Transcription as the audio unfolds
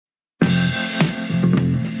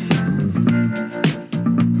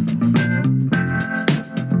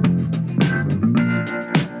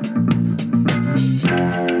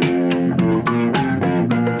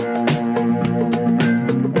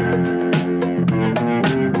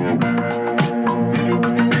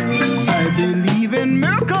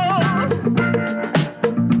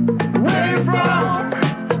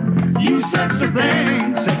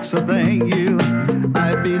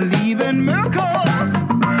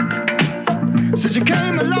since you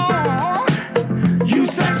came along, you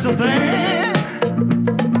sexy thing.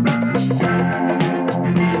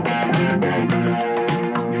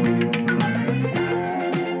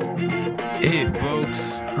 Hey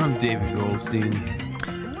folks, I'm David Goldstein.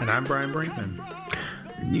 And I'm Brian Brinkman.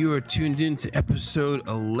 And you are tuned in to episode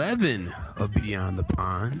 11 of Beyond the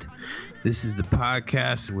Pond. This is the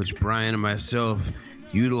podcast in which Brian and myself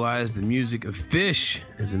utilize the music of Phish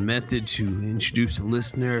as a method to introduce a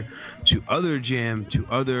listener to other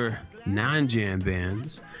non-jam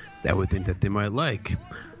bands that would think that they might like.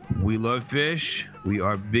 We love Phish. We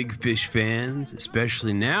are big Phish fans,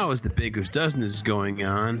 especially now as the Baker's Dozen is going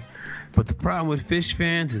on. But the problem with Phish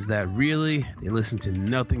fans is that really they listen to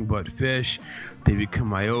nothing but Phish. They become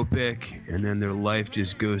myopic, and then their life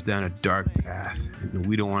just goes down a dark path. And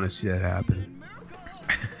we don't want to see that happen.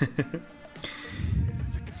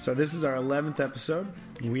 So this is our 11th episode.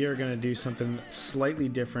 We are going to do something slightly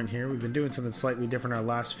different here. We've been doing something slightly different our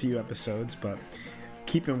last few episodes, but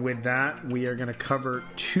keeping with that, we are going to cover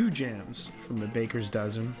two jams from the Baker's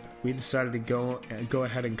Dozen. We decided to go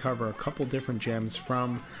ahead and cover a couple different jams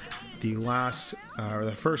from the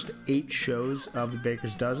first 8 shows of the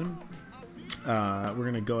Baker's Dozen. We're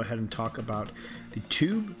going to go ahead and talk about the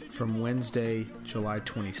Tube from Wednesday, July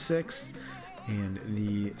 26th, and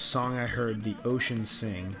the Song I Heard the Ocean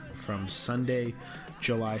Sing from Sunday,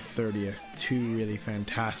 July 30th. Two really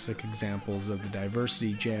fantastic examples of the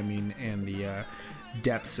diversity jamming and the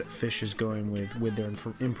depths that Phish is going with their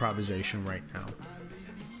improvisation right now.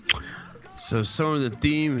 So some of the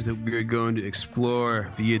themes that we're going to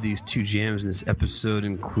explore via these two jams in this episode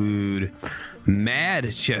include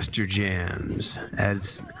Madchester jams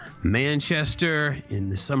at Manchester in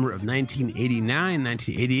the summer of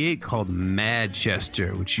 1989-1988 called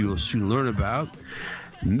Madchester, which you will soon learn about,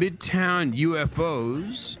 Midtown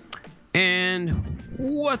UFOs, and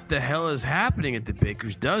what the hell is happening at the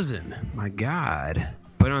Baker's Dozen? My God.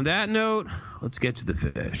 But on that note, let's get to the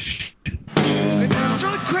Phish. An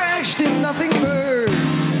asteroid crashed and nothing burned.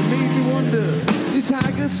 It made me wonder, do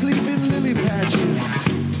tigers sleep in lily patches?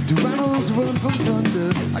 Do rhinos run from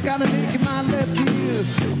thunder? I got an ache in my left ear. I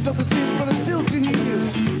felt a thing, but I still could hear.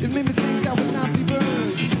 It made me think I would not be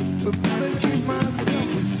burned. But when I gave myself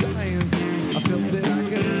to science, I felt that I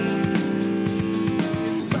could.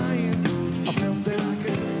 It's science, I felt that I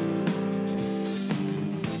could.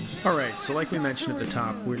 All right, so like we mentioned at the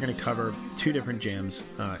top, we're going to cover two different jams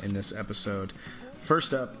in this episode.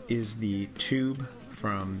 First up is the Tube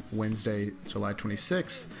from Wednesday, July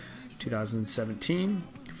 26th, 2017,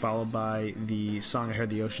 followed by the Song I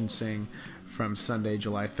Heard the Ocean Sing from Sunday,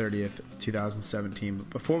 July 30th, 2017. But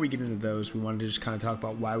before we get into those, we wanted to just kind of talk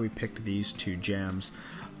about why we picked these two jams.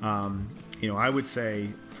 I would say,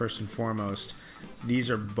 first and foremost,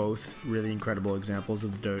 these are both really incredible examples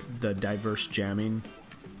of the diverse jamming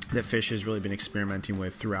that Phish has really been experimenting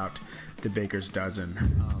with throughout the Baker's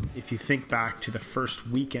Dozen. If you think back to the first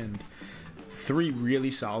weekend, 3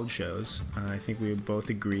 really solid shows. I think we would both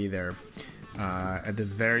agree they're at the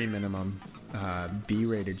very minimum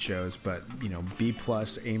B-rated shows, but B+,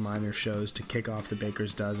 A- shows to kick off the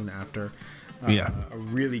Baker's Dozen after a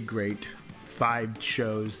really great 5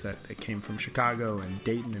 shows that came from Chicago and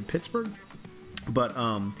Dayton and Pittsburgh. But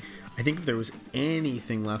I think if there was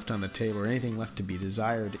anything left on the table or anything left to be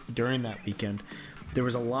desired during that weekend, there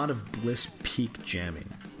was a lot of Bliss Peak jamming.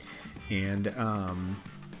 And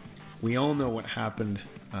we all know what happened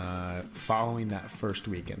following that first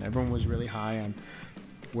weekend. Everyone was really high on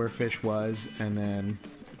where Phish was, and then,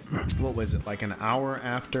 what was it, like an hour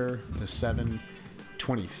after the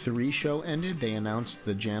 7:23 show ended, they announced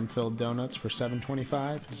the jam-filled donuts for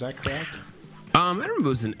 7:25. Is that correct? I don't remember if it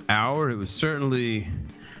was an hour. It was certainly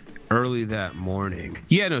early that morning.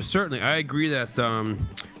 Yeah, no, certainly. I agree that the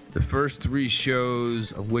first 3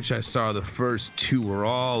 shows, of which I saw the first 2, were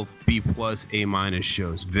all B+, A-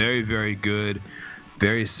 shows. Very, very good.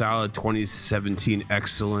 Very solid 2017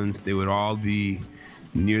 excellence. They would all be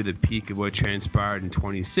near the peak of what transpired in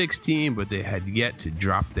 2016, but they had yet to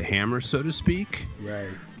drop the hammer, so to speak. Right.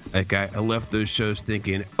 Like, I left those shows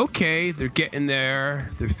thinking, okay, they're getting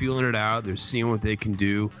there. They're feeling it out. They're seeing what they can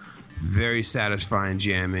do. Very satisfying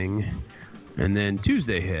jamming. And then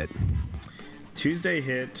Tuesday hit,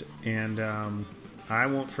 and I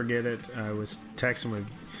won't forget it. I was texting with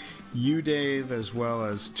you, Dave, as well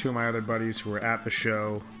as 2 of my other buddies who were at the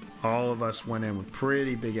show. All of us went in with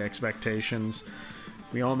pretty big expectations.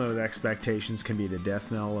 We all know that expectations can be the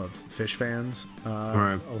death knell of Phish fans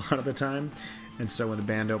Right. a lot of the time. And so when the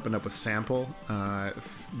band opened up with Sample,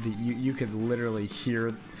 you could literally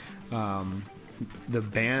hear the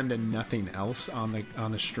band and nothing else on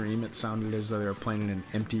the stream. It sounded as though they were playing in an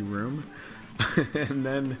empty room. And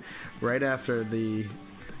then right after it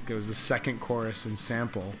was the second chorus and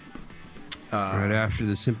sample. Right after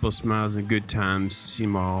the simple smiles and good times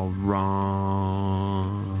seem all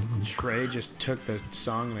wrong. Trey just took the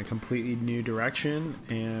song in a completely new direction,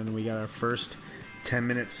 and we got our first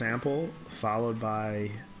 10-minute sample, followed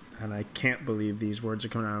by, and I can't believe these words are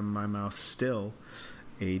coming out of my mouth still,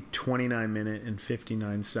 a 29-minute and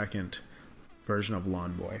 59-second version of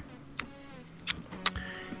Lawn Boy.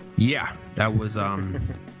 Yeah, that was I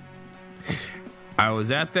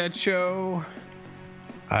was at that show.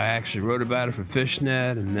 I actually wrote about it for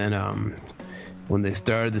Fishnet, and then when they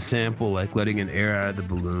started the sample, like letting an air out of the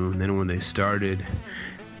balloon, then when they started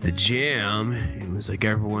the jam, it was like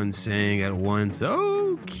everyone saying at once,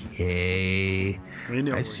 okay,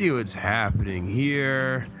 I see what's happening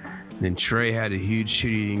here. And then Trey had a huge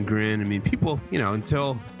shit-eating grin. I mean, people,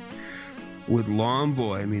 until with Lawn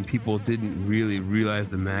Boy, I mean, people didn't really realize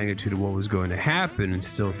the magnitude of what was going to happen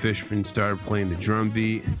until Fishman started playing the drum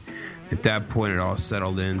beat. At that point, it all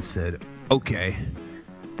settled in, said, okay,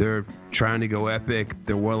 they're trying to go epic.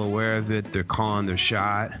 They're well aware of it. They're calling their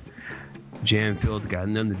shot. Jam Field's got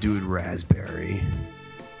nothing to do with Raspberry.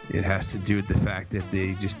 It has to do with the fact that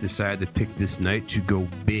they just decided to pick this night to go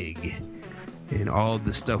big. And all of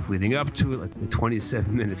the stuff leading up to it, like the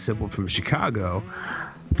 27-minute sample from Chicago,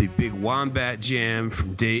 the big Wombat Jam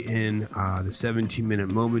from Dayton, the 17-minute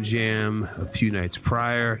MoMA Jam a few nights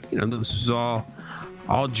prior. This was all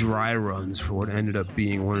dry runs for what ended up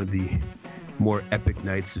being one of the more epic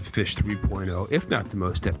nights of Phish 3.0, if not the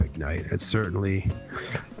most epic night. It's certainly,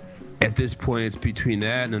 at this point, it's between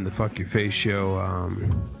that and then the Fuck Your Face show,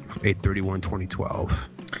 8/31/2012.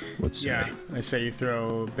 Let's say. Yeah, I say you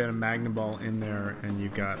throw a bit of Magnum Ball in there, and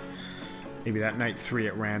you've got maybe that night 3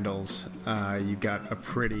 at Randall's. You've got a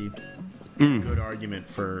pretty good argument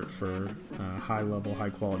for high-level,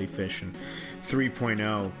 high-quality Phish and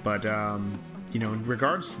 3.0. But in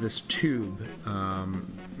regards to this tube,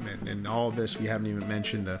 and all of this, we haven't even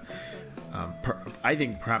mentioned I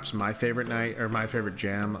think perhaps my favorite night, or my favorite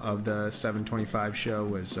jam of the 725 show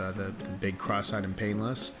was the big Cross-Eyed and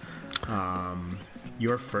Painless.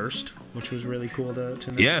 Your first, which was really cool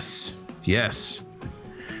to know. Yes.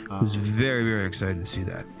 I was very, very excited to see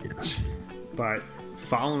that. Yes. But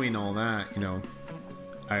following all that,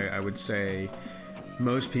 I would say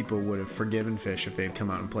most people would have forgiven Phish if they had come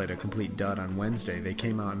out and played a complete dud on Wednesday. They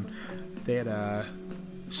came out and they had a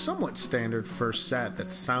somewhat standard first set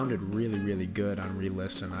that sounded really, really good on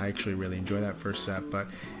re-listen. I actually really enjoyed that first set, but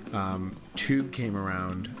Tube came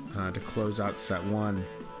around to close out set 1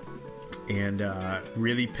 and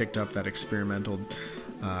really picked up that experimental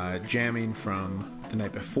jamming from the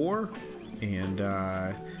night before, and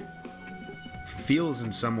feels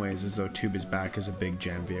in some ways as though Tube is back as a big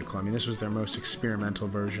jam vehicle. I mean, this was their most experimental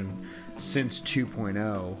version since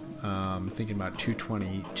 2.0. Thinking about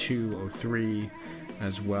 222.03,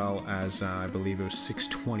 as well as I believe it was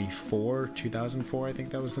 624, 2004. I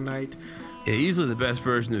think that was the night. Yeah, easily the best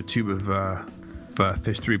version of Tube of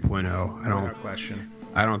Phish 3.0. Without question.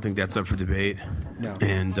 I don't think that's up for debate. No.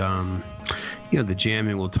 And the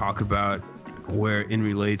jamming we'll talk about where it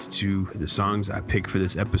relates to the songs I picked for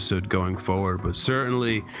this episode going forward. But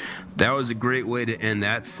certainly that was a great way to end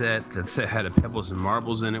that set. That set had a Pebbles and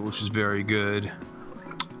Marbles in it, which was very good.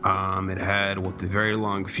 It had the very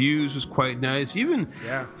long fuse was quite nice. Even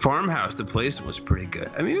Farmhouse, the place was pretty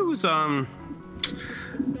good. I mean, it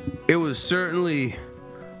was certainly.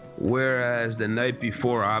 Whereas the night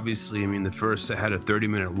before, obviously, I mean, the first set had a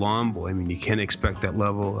 30-minute Lawn Boy. I mean, you can't expect that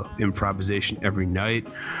level of improvisation every night.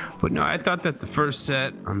 But no, I thought that the first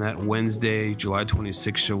set on that Wednesday, July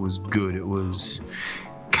 26th show was good. It was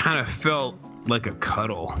kind of felt like a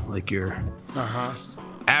cuddle, like you're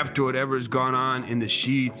after whatever's gone on in the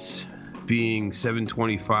sheets, being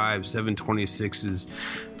 725, 726 is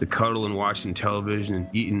the cuddle and watching television and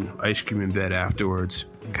eating ice cream in bed afterwards.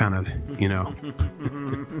 Kind of, Well,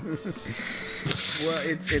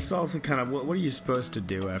 it's also kind of what are you supposed to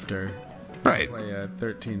do after right. play a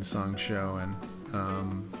 13-song show and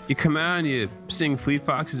you come out and you sing Fleet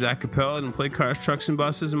Foxes a cappella and play Cars, Trucks, and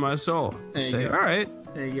Buses in My Soul. Say, all right.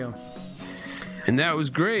 There you go. And that was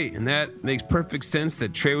great, and that makes perfect sense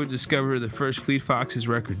that Trey would discover the first Fleet Foxes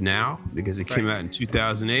record now because it came out in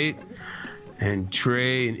 2008, and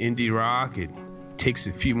Trey and indie rock, it takes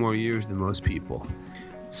a few more years than most people.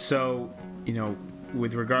 So,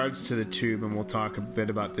 with regards to the Tube, and we'll talk a bit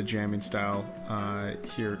about the jamming style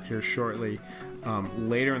here shortly.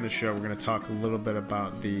 Later in the show, we're going to talk a little bit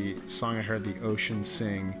about the song I heard the Ocean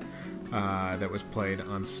sing that was played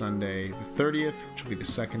on Sunday the 30th, which will be the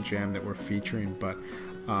second jam that we're featuring. But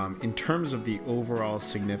in terms of the overall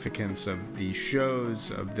significance of the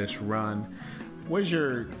shows of this run, what is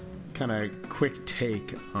your kind of quick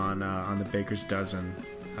take on the Baker's Dozen,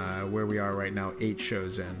 where we are right now, 8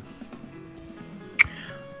 shows in?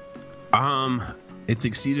 It's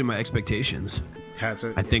exceeded my expectations. Has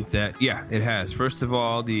it? I think that, yeah, it has. First of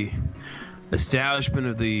all, the establishment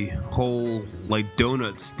of the whole, like,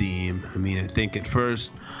 donuts theme. I mean, I think at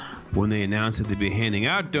first, when they announced that they'd be handing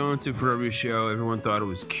out donuts for every show, everyone thought it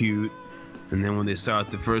was cute. And then when they saw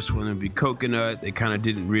it, the first one would be coconut, they kind of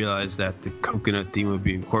didn't realize that the coconut theme would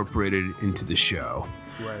be incorporated into the show.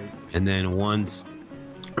 Right. And then once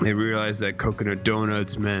they realized that coconut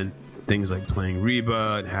donuts meant things like playing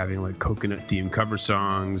Reba and having, like, coconut-themed cover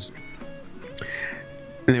songs.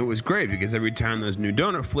 And it was great because every time there was new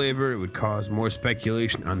donut flavor, it would cause more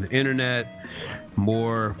speculation on the internet,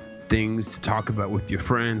 more things to talk about with your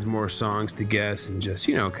friends, more songs to guess, and just,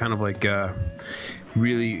 you know, kind of like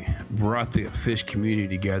really brought the Phish community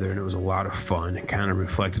together, and it was a lot of fun. It kind of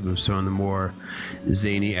reflected of some of the more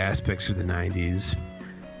zany aspects of the 90s.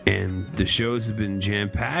 And the shows have been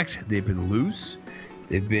jam-packed. They've been loose.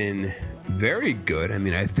 They've been very good. I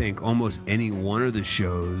mean, I think almost any one of the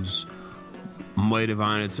shows might have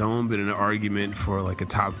on its own been an argument for like a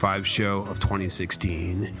top 5 show of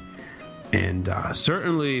 2016. And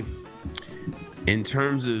certainly in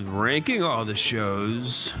terms of ranking all the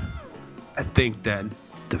shows, I think that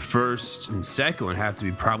the first and second would have to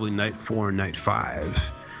be probably Night 4 and Night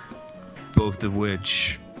 5, both of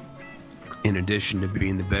which, in addition to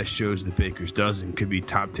being the best shows of the Baker's Dozen, could be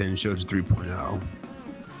top 10 shows of 3.0.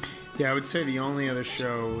 Yeah, I would say the only other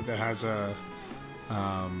show that has a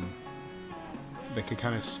that could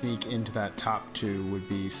kind of sneak into that top 2 would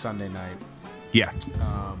be Sunday Night. Yeah.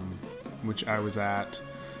 Which I was at,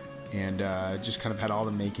 and just kind of had all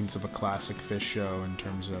the makings of a classic Phish show in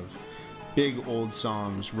terms of big old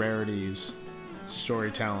songs, rarities,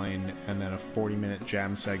 storytelling, and then a 40-minute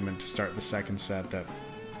jam segment to start the second set that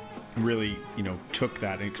really, you know, took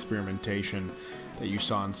that experimentation that you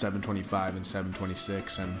saw in 725 and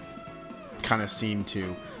 726 and kind of seemed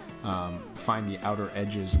to find the outer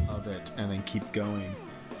edges of it and then keep going.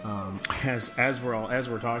 As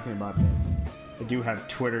we're talking about this, I do have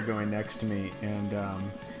Twitter going next to me, and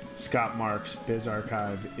Scott Marks, Biz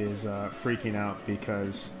Archive, is freaking out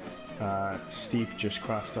because Steep just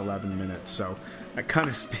crossed 11 minutes. So that kind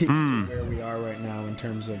of speaks to where we are right now in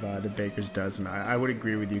terms of the Baker's Dozen. I would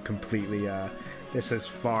agree with you completely. This has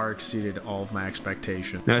far exceeded all of my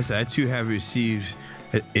expectations. Notice I too have received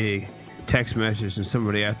a text message from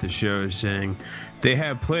somebody at the show saying they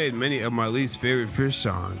have played many of my least favorite Phish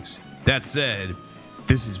songs. That said,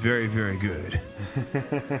 this is very, very good.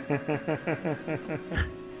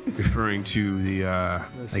 Referring to the,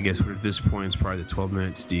 I guess at this point it's probably the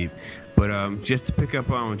 12-minute Steep. But just to pick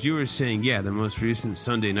up on what you were saying, yeah, the most recent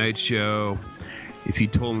Sunday night show, if you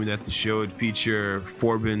told me that the show would feature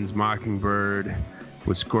Forbin's Mockingbird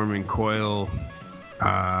with Squirming Coil,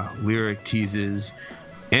 lyric teases,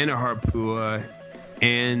 and a harpua,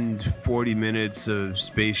 and 40 minutes of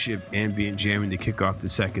spaceship ambient jamming to kick off the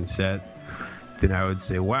second set, then I would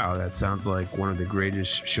say, wow, that sounds like one of the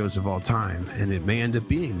greatest shows of all time. And it may end up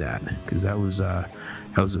being that, because that was a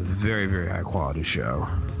very, very high quality show.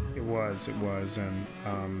 It was, and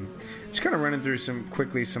just kind of running through some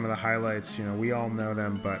of the highlights. You know, we all know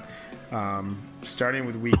them, but starting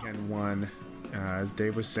with weekend 1, as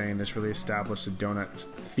Dave was saying, this really established the Donuts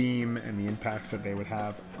theme and the impacts that they would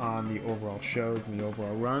have on the overall shows and the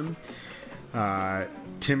overall run.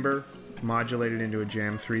 Timber modulated into a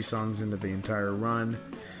jam 3 songs into the entire run.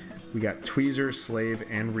 We got Tweezer, Slave,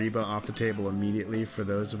 and Reba off the table immediately. For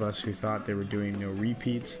those of us who thought they were doing no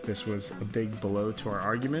repeats, this was a big blow to our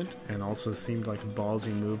argument and also seemed like a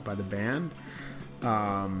ballsy move by the band.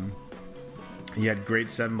 You had great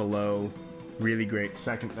Seven Below, really great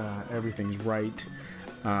second Everything's Right,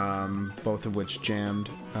 both of which jammed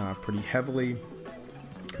pretty heavily.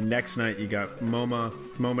 Next night you got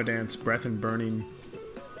MoMA Dance, Breath and Burning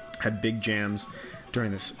had big jams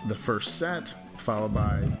during the first set, followed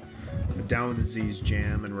by a Down with Disease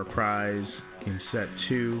jam and reprise in set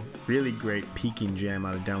 2. Really great peaking jam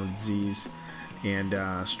out of Down with Disease,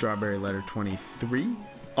 and Strawberry Letter 23.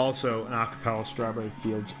 Also an acapella Strawberry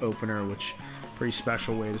Fields opener, which pretty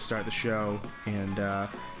special way to start the show, and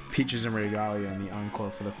Peaches and Regalia in the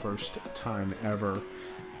encore for the first time ever.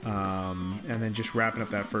 And then just wrapping up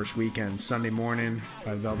that first weekend, Sunday Morning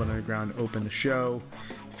by Velvet Underground opened the show.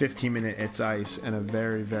 15-minute It's Ice and a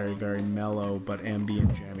very, very, very mellow but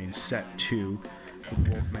ambient jamming set 2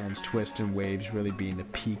 Wolfman's Twist and Waves really being the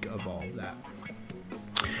peak of all of that.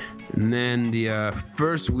 And then the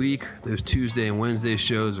first week, those Tuesday and Wednesday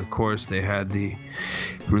shows, of course, they had the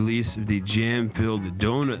release of the Jam-Filled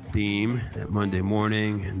Donut theme that Monday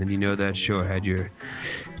morning. And then that show had your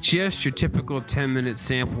typical 10-minute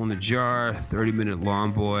sample in the jar, 30-minute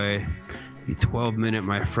Lawn Boy, the 12-minute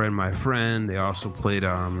My Friend. They also played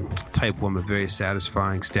Type 1, a very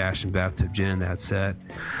satisfying Stash and Bathtub Gin in that set.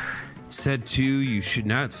 Set 2, You Should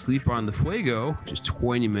Not Sleep on the Fuego, just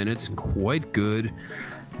 20 minutes and quite good.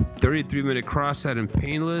 33-minute Cross-Eyed and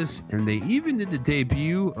Painless, and they even did the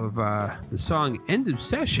debut of the song End of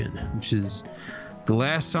Session, which is the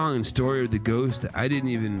last song in Story of the Ghost that I didn't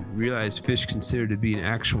even realize Phish considered to be an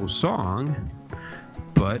actual song,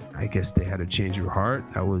 but I guess they had a change of heart.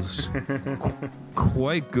 That was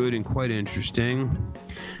quite good and quite interesting.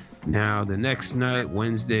 Now, the next night,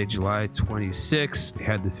 Wednesday, July 26th, they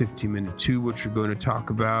had the 15-minute tube, which we're going to talk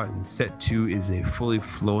about, and set 2 is a fully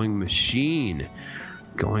flowing machine,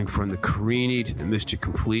 going from the Carini to the Mr.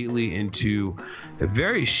 Completely into a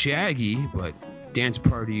very shaggy but Dance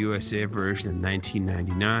Party USA version in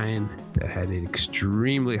 1999 that had an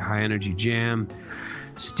extremely high energy jam.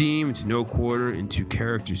 Steam to No Quarter into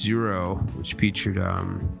Character Zero, which featured a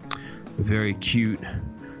very cute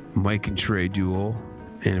Mike and Trey duel.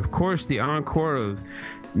 And of course the encore of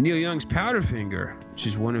Neil Young's Powderfinger, which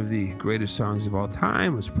is one of the greatest songs of all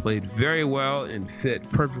time, was played very well and fit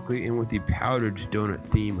perfectly in with the Powdered Donut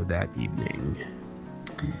theme of that evening.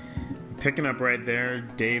 Picking up right there,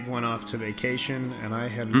 Dave went off to vacation, and I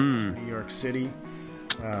headed to New York City.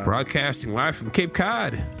 Broadcasting live from Cape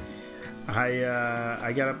Cod.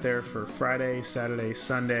 I got up there for Friday, Saturday,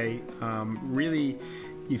 Sunday. Really,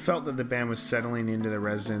 you felt that the band was settling into the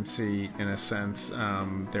residency in a sense.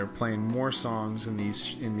 They're playing more songs in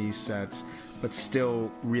these sets, but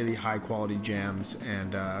still really high quality jams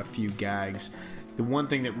and a few gags. The one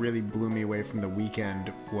thing that really blew me away from the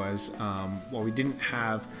weekend was while we didn't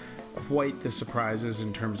have quite the surprises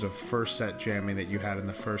in terms of first set jamming that you had in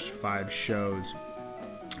the first 5 shows,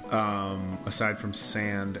 aside from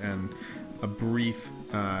Sand and a brief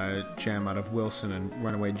jam out of Wilson and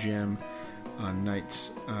Runaway Jim on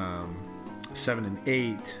nights 7 and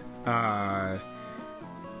 8,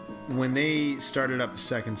 when they started up the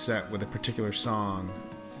second set with a particular song,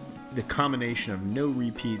 the combination of no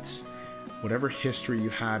repeats, whatever history you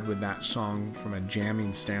had with that song from a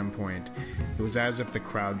jamming standpoint, it was as if the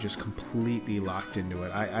crowd just completely locked into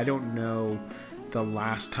it. I don't know the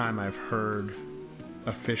last time I've heard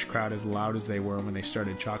a Phish crowd as loud as they were when they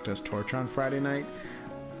started Chalk Dust Torture on Friday night.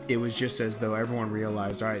 It was just as though everyone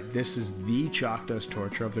realized, all right, this is the Chalk Dust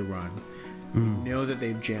Torture of the run. We know that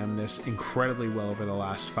they've jammed this incredibly well over the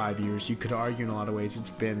last 5 years. You could argue in a lot of ways it's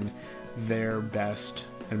been their best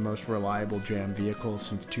and most reliable jam vehicle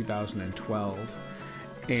since 2012.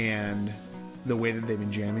 And the way that they've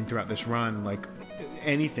been jamming throughout this run, like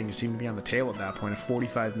anything seemed to be on the table at that point. A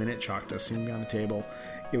 45-minute Chalk Dust seemed to be on the table.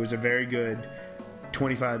 It was a very good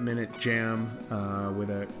 25-minute jam with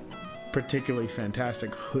a particularly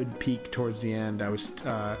fantastic hood peak towards the end. I was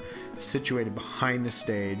situated behind the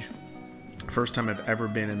stage. First time I've ever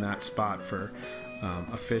been in that spot for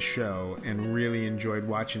a Phish show, and really enjoyed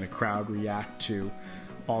watching the crowd react to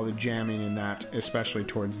all the jamming in that, especially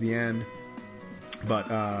towards the end.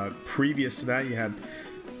 But previous to that, you had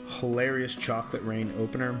hilarious Chocolate Rain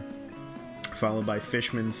opener, followed by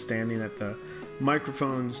Fishman standing at the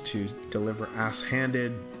microphones to deliver Ass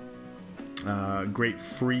Handed. Great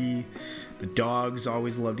Free. The Dogs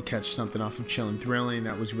always love to catch something off of Chillin' Thrilling.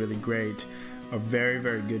 That was really great. A very,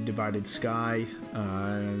 very good Divided Sky.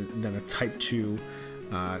 Then a Type 2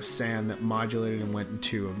 Sand that modulated and went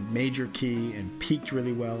into a major key and peaked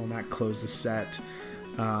really well, and that closed the set.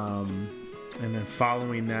 And then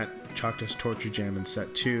following that, Chalk Dust Torture Jam in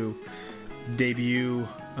set 2. Debut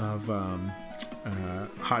of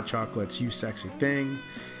Hot Chocolate's You Sexy Thing.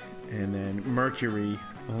 And then Mercury,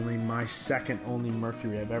 my second only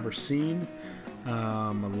Mercury I've ever seen.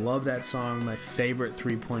 I love that song. My favorite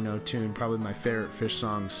 3.0 tune, probably my favorite Phish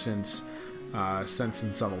song since Sense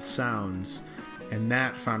and Subtle Sounds. And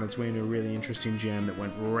that found its way into a really interesting jam that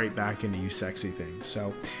went right back into You Sexy Thing.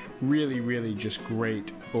 So really, really just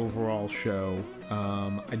great overall show.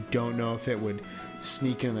 I don't know if it would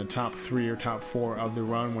sneak in the top 3 or top 4 of the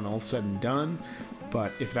run when all's said and done.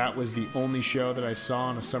 But if that was the only show that I saw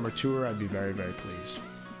on a summer tour, I'd be very, very pleased.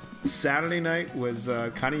 Saturday night was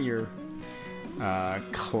kind of your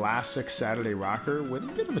classic Saturday rocker with a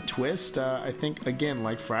bit of a twist. I think, again,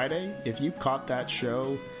 like Friday, if you caught that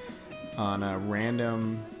show on a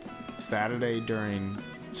random Saturday during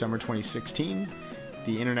summer 2016,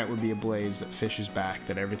 the internet would be ablaze, that Fish is back,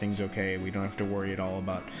 that everything's okay. We don't have to worry at all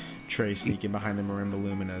about Trey sneaking behind the Marimba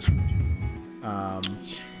Luminas.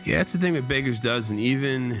 Yeah, that's the thing with Baker's Dozen.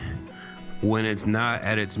 Even when it's not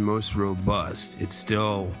at its most robust, it's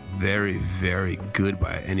still very, very good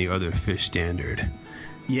by any other Fish standard.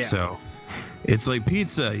 Yeah. So it's like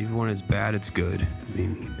pizza. Even when it's bad, it's good. I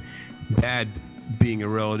mean, bad being a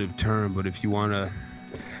relative term, but if you want to,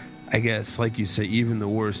 I guess, like you say, even the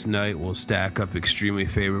worst night will stack up extremely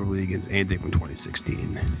favorably against anything from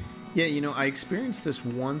 2016. Yeah, you know, I experienced this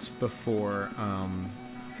once before.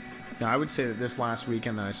 I would say that this last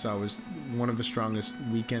weekend that I saw was one of the strongest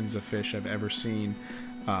weekends of Fish I've ever seen,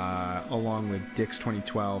 along with Dick's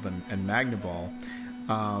 2012 and Magnaball.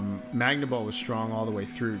 Magnaball was strong all the way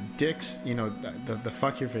through. Dick's, you know, the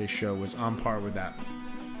Fuck Your Face show was on par with that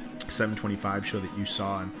 725 show that you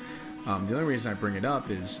saw. And the only reason I bring it up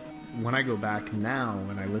is when I go back now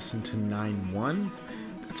and I listen to 9-1,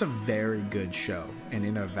 that's a very good show. And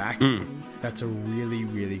in a vacuum, that's a really,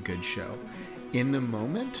 really good show. In the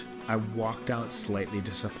moment, I walked out slightly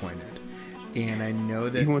disappointed. And I know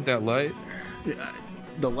that... Even with that light?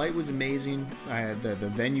 The light was amazing. The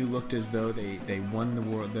venue looked as though they won the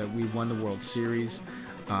world, that we won the World Series.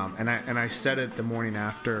 And I said it the morning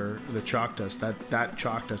after the Chalk Dust, that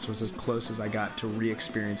Chalk Dust was as close as I got to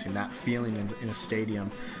re-experiencing that feeling in a stadium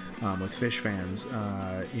with Fish fans,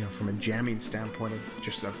 you know, from a jamming standpoint of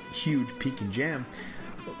just a huge peak and jam.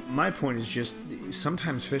 My point is just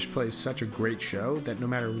sometimes Fish plays such a great show that no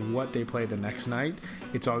matter what they play the next night,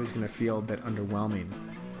 it's always going to feel a bit underwhelming.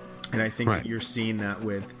 And I think that you're seeing that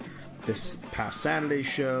with this past Saturday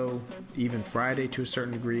show, even Friday to a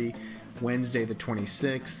certain degree, Wednesday the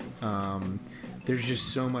 26th. There's just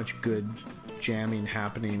so much good jamming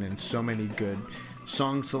happening and so many good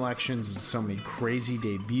song selections and so many crazy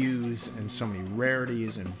debuts and so many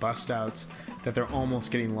rarities and bust outs that they're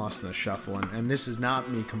almost getting lost in the shuffle. And this is not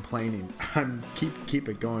me complaining. Keep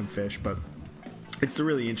it going, Fish, but it's the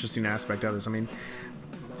really interesting aspect of this. I mean,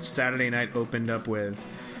 Saturday night opened up with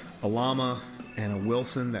a Llama and a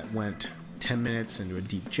Wilson that went 10 minutes into a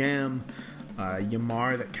deep jam.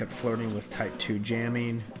 Yamar that kept flirting with Type 2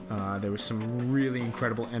 jamming. There was some really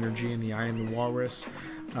incredible energy in the I Am the Walrus.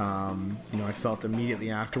 You know, I felt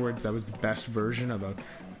immediately afterwards that was the best version of a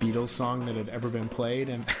Beatles song that had ever been played,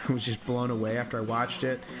 and I was just blown away after I watched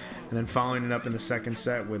it. And then following it up in the second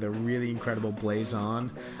set with a really incredible Blaze On.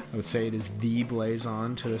 I would say it is the Blaze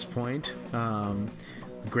On to this point. A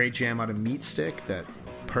great jam out of Meat Stick that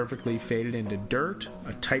perfectly faded into Dirt,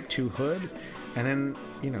 a Type 2 Hood, and then,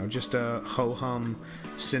 you know, just a ho-hum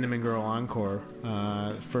Cinnamon Girl encore,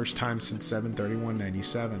 first time since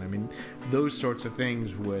 7/31/97. I mean, those sorts of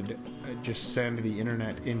things would just send the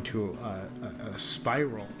internet into a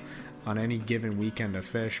spiral on any given weekend of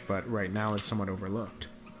Fish, but right now is somewhat overlooked.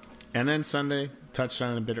 And then Sunday, touched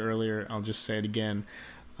on it a bit earlier, I'll just say it again.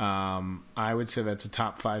 I would say that's a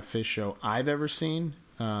top 5 Fish show I've ever seen.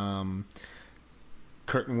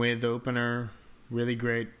 Curtain With opener, really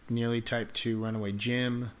great, nearly Type 2 Runaway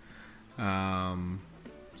Jim.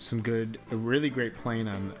 Some good, really great playing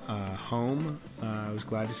on Home. I was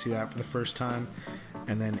glad to see that for the first time.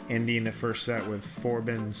 And then ending the first set with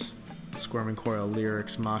Forbin's Squirming Coil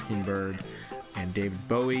lyrics, Mockingbird, and David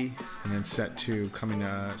Bowie. And then set 2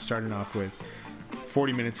 starting off with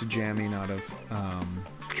 40 minutes of jamming out of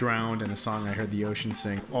Drowned and a song I heard the ocean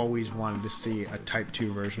sing. Always wanted to see a Type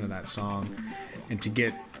 2 version of that song. And to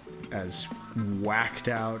get as whacked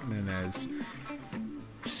out and as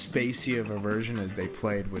spacey of a version as they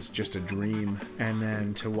played was just a dream. And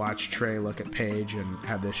then to watch Trey look at Paige and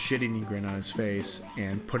have this shitty grin on his face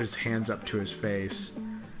and put his hands up to his face,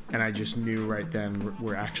 and I just knew right then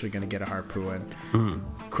we're actually going to get a harpoon.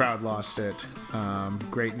 Crowd lost it.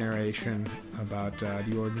 Great narration about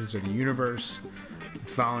the origins of the universe.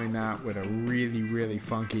 Following that with a really, really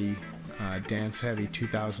funky dance-heavy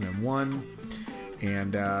 2001.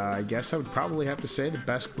 And I guess I would probably have to say the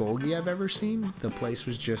best Golgi I've ever seen. The place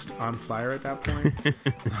was just on fire at that point.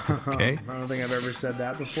 Okay. I don't think I've ever said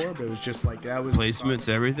that before, but it was just like that was Placements,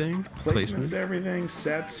 everything? Placements, everything.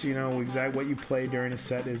 Sets, you know, exactly what you play during a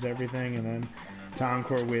set is everything. And then to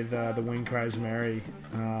encore with The Wind Cries Mary.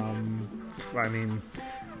 I mean,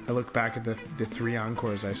 I look back at the 3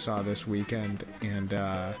 encores I saw this weekend and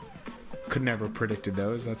could never have predicted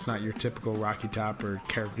those. That's not your typical Rocky Top or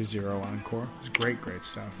Character Zero encore. It's great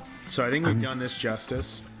stuff. So I think we've done this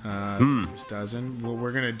justice. This dozen. What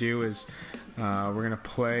we're going to do is we're going to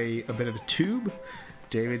play a bit of a tube.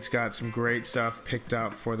 David's got some great stuff picked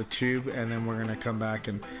out for the tube, and then we're going to come back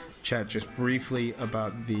and chat just briefly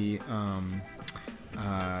about the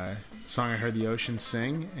song I heard the ocean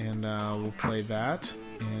sing, and we'll play that,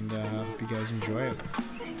 and hope you guys enjoy it.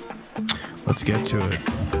 Let's get to it.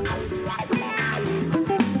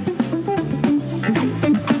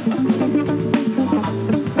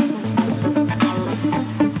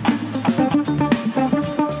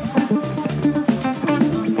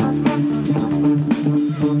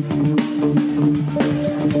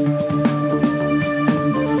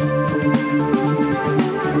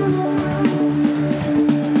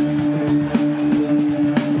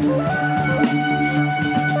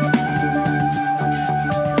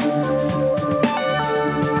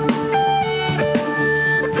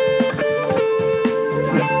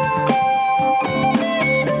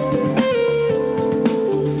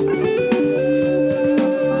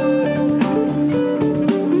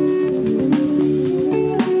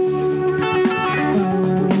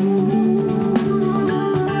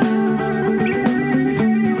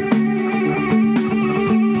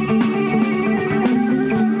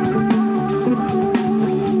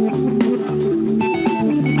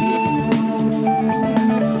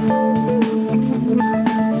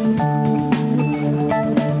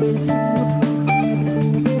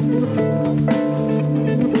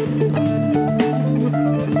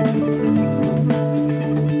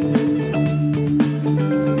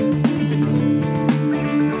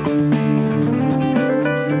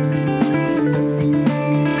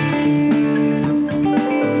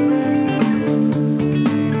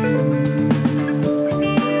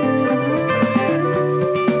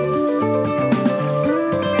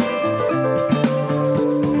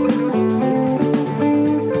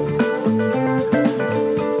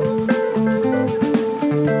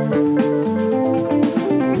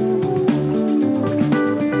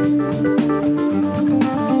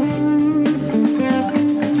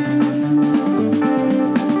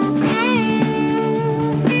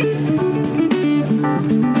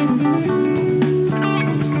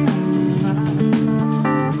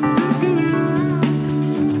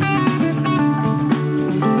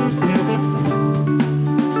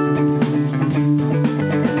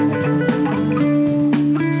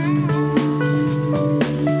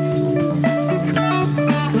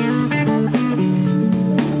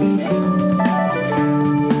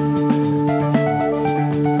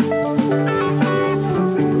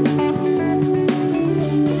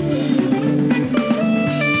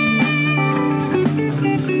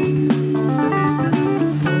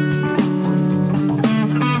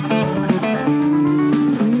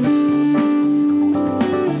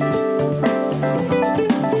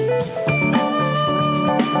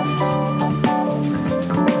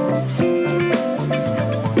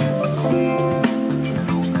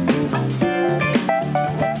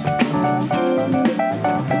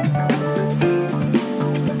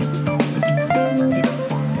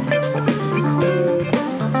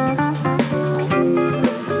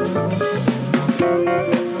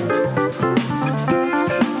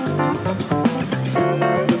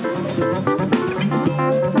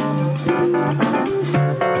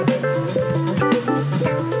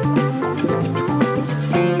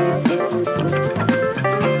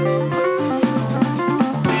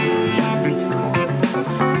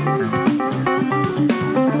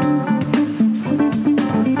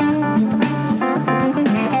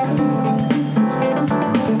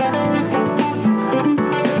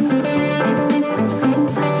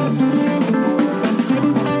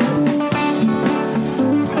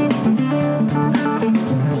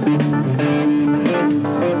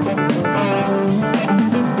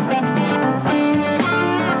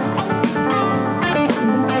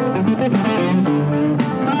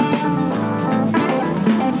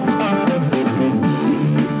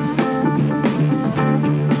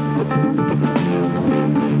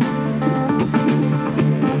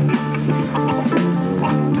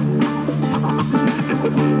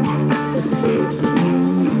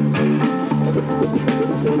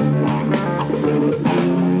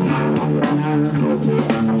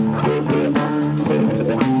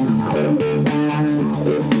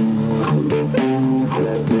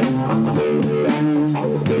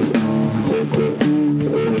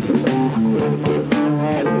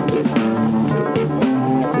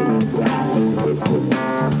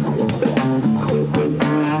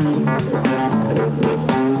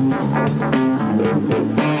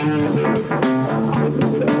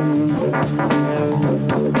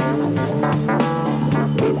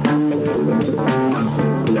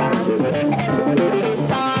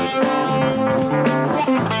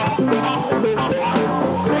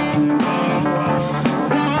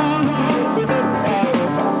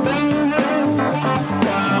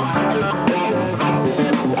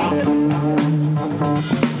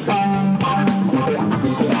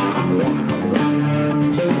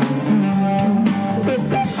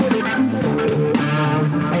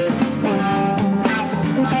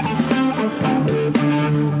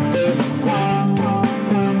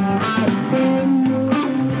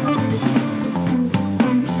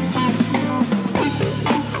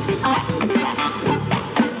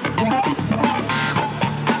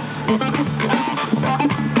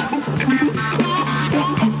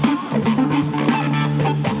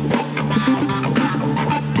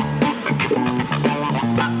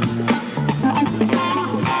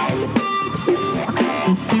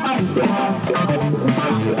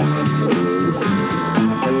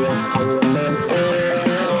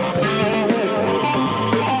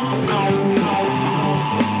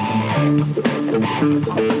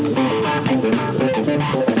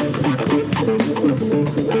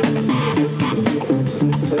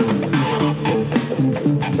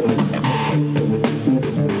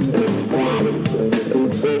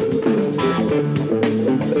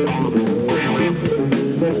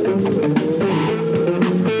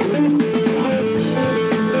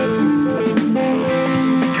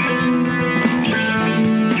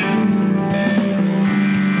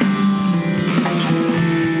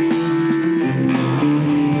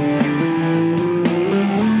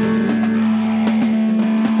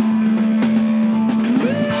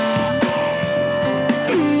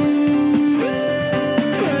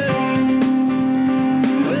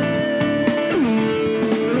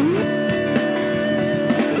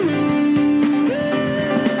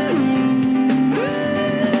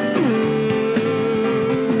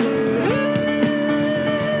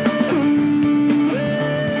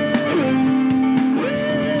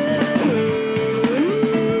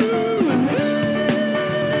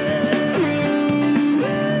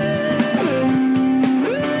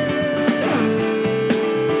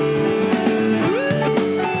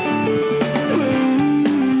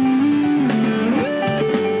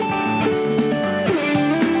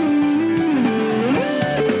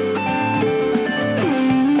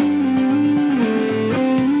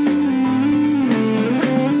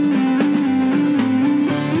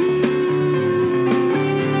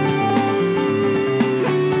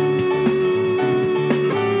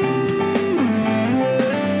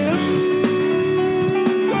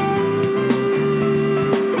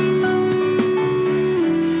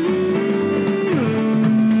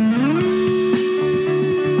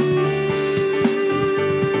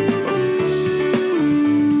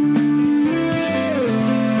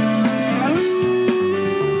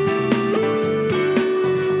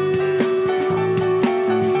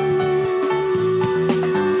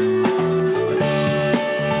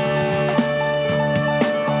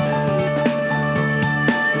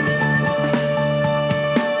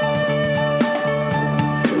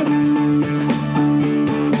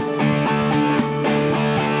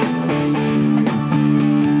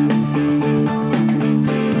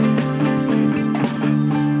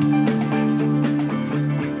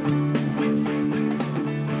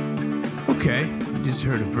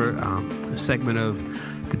 a segment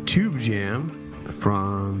of the Tube Jam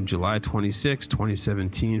from July 26,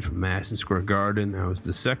 2017 from Madison Square Garden. That was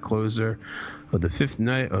the set closer of the fifth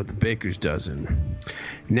night of the Baker's Dozen.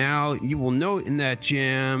 Now, you will note in that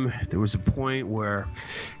jam, there was a point where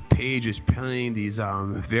Page was playing these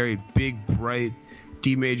very big, bright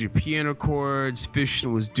D major piano chords.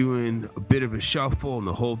 Fishin was doing a bit of a shuffle, and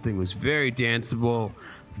the whole thing was very danceable,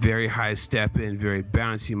 very high step in, very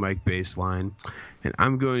bouncy mic bass line. And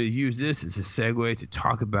I'm going to use this as a segue to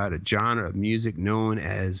talk about a genre of music known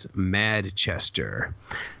as Madchester.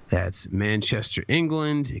 That's Manchester,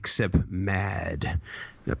 England, except mad.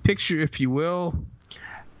 Now, picture, if you will,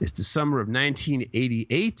 it's the summer of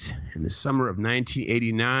 1988 and the summer of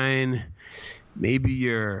 1989. Maybe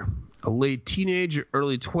you're a late teenager,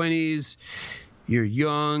 early 20s. You're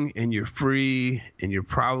young and you're free, and you're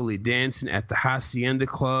probably dancing at the Hacienda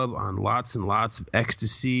Club on lots and lots of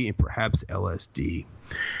ecstasy and perhaps LSD.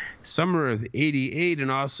 Summer of 88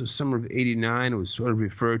 and also summer of 89 was sort of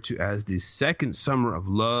referred to as the second summer of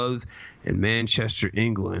love in Manchester,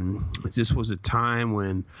 England. This was a time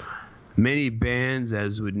when many bands,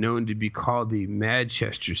 as would known to be called the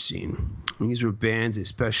Madchester scene. These were bands that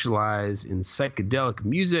specialized in psychedelic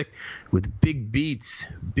music with big beats,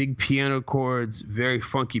 big piano chords, very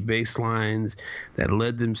funky bass lines that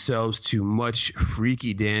led themselves to much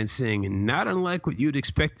freaky dancing, and not unlike what you'd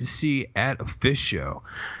expect to see at a Fish show.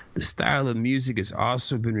 The style of music has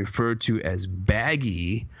also been referred to as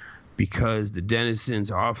baggy, because the denizens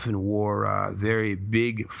often wore very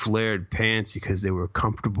big flared pants because they were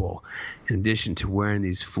comfortable. In addition to wearing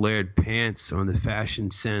these flared pants on the fashion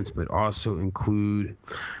sense, but also include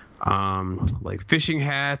like fishing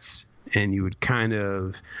hats, and you would kind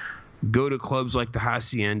of go to clubs like the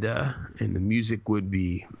Hacienda, and the music would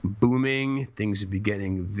be booming. Things would be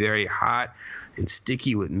getting very hot and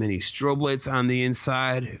sticky with many strobe lights on the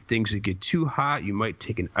inside. If things would get too hot, you might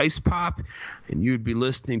take an ice pop, and you would be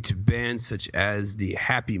listening to bands such as the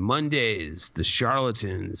Happy Mondays, the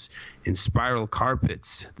Charlatans, and Spiral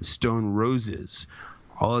Carpets, the Stone Roses.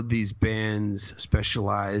 All of these bands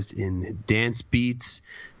specialized in dance beats,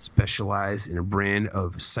 specialized in a brand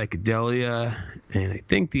of psychedelia, and I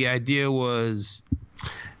think the idea was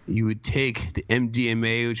you would take the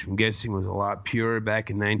MDMA, which I'm guessing was a lot purer back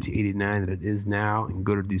in 1989 than it is now, and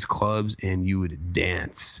go to these clubs and you would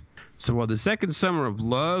dance. So while the second summer of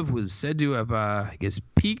love was said to have,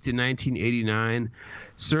 peaked in 1989,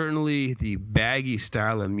 certainly the baggy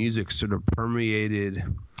style of music sort of permeated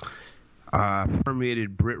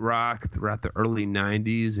Brit rock throughout the early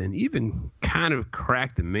 90s and even kind of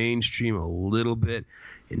cracked the mainstream a little bit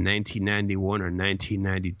in 1991 or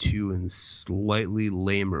 1992 in slightly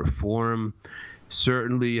lamer form.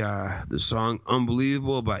 Certainly, the song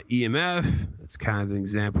Unbelievable by EMF, that's kind of an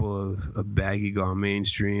example of baggy gone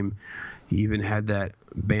mainstream. He even had that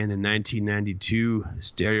band in 1992,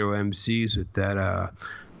 Stereo MCs, with that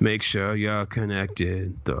Make Sure You're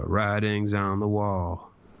Connected, the writings on the wall.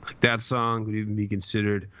 Like that song would even be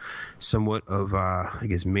considered somewhat of,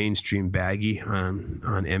 mainstream baggy on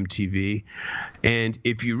MTV. And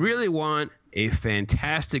if you really want a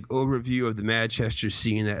fantastic overview of the Manchester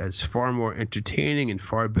scene that is far more entertaining and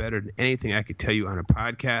far better than anything I could tell you on a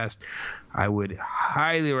podcast, I would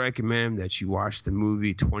highly recommend that you watch the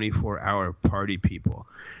movie 24-Hour Party People,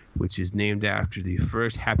 which is named after the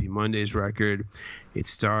first Happy Mondays record. It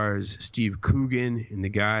stars Steve Coogan in the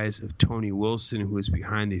guise of Tony Wilson, who is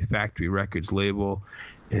behind the Factory Records label,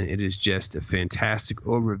 and it is just a fantastic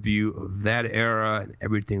overview of that era and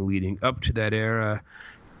everything leading up to that era.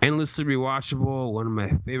 Endlessly rewatchable, one of my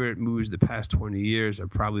favorite movies of the past 20 years. I've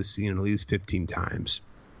probably seen it at least 15 times.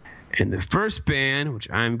 And the first band, which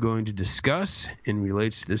I'm going to discuss and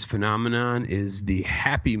relates to this phenomenon, is the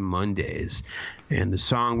Happy Mondays. And the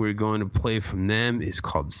song we're going to play from them is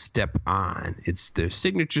called Step On. It's their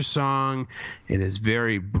signature song. It has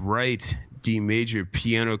very bright D major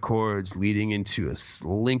piano chords leading into a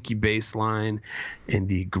slinky bass line and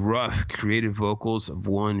the gruff creative vocals of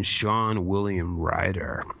one Sean William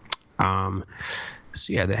Ryder.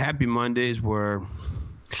 The Happy Mondays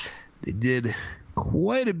they did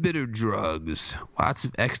quite a bit of drugs, lots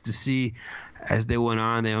of ecstasy. As they went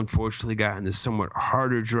on, they unfortunately got into somewhat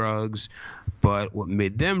harder drugs, but what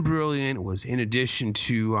made them brilliant was, in addition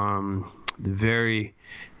to the very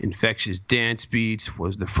infectious dance beats,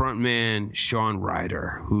 was the frontman Sean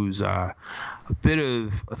Ryder, who's a bit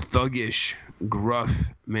of a thuggish, gruff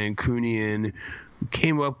Mancunian who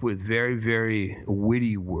came up with very, very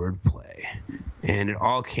witty wordplay. And it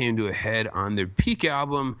all came to a head on their peak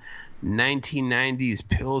album, 1990's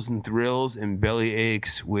Pills and Thrills and Belly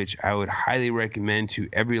Aches, which I would highly recommend to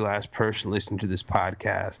every last person listening to this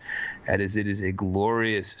podcast, as it is a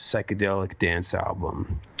glorious psychedelic dance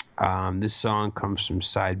album. This song comes from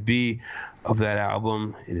side B of that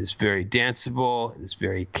album. It is very danceable. It is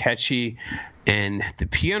very catchy. And the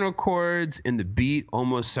piano chords and the beat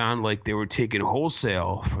almost sound like they were taken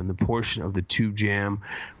wholesale from the portion of the Tube Jam,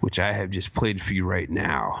 which I have just played for you right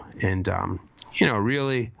now. And,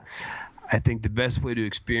 really, I think the best way to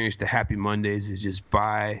experience the Happy Mondays is just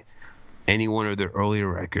buy any one of their earlier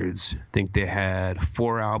records. I think they had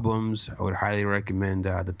 4 albums. I would highly recommend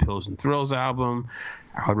the Pills and Thrills album.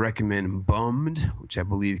 I would recommend Bummed, which I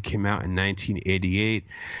believe came out in 1988.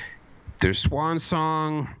 Their swan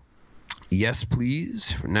song, Yes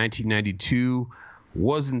Please, from 1992,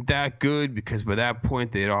 wasn't that good because by that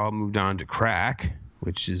point they had all moved on to crack,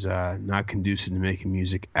 which is not conducive to making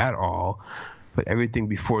music at all. But everything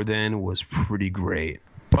before then was pretty great.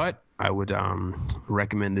 But I would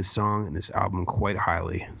recommend this song and this album quite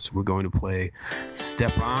highly. So we're going to play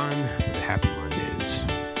Step On, the Happy Mondays.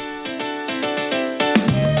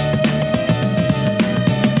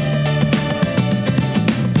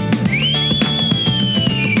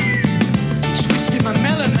 Twisted my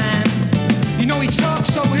melon, man. You know he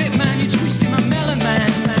talks so hip, man. You twisted my melon, man.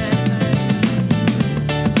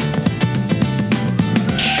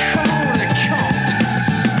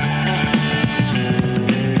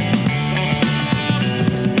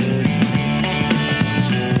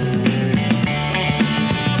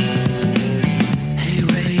 Hey,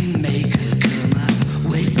 wait.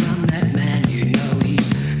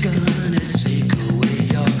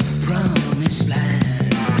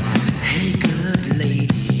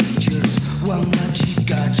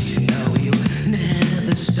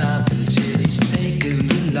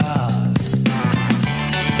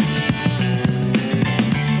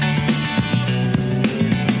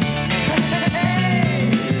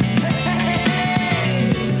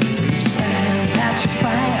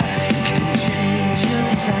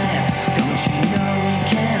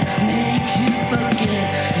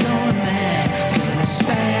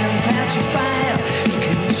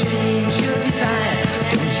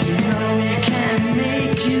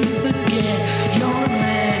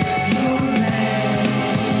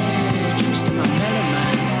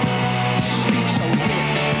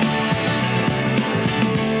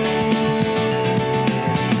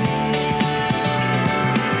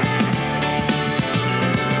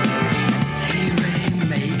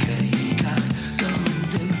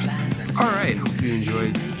 All right, hope you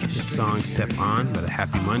enjoyed the song Step On by the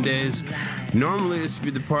Happy Mondays. Normally, this would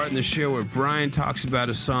be the part in the show where Brian talks about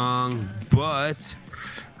a song, but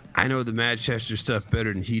I know the Manchester stuff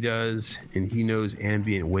better than he does, and he knows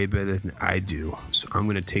ambient way better than I do. So I'm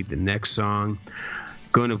going to take the next song.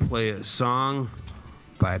 Going to play a song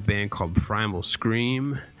by a band called Primal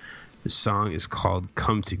Scream. The song is called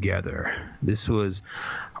Come Together. This was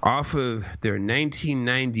off of their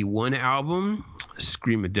 1991 album,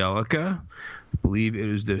 Screamadelica. I believe it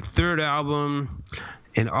was their third album.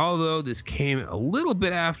 And although this came a little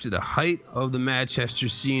bit after the height of the Manchester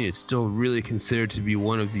scene, it's still really considered to be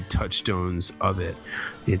one of the touchstones of it.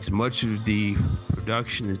 It's much of the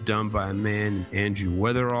production is done by a man, Andrew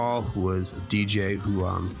Weatherall, who was a DJ who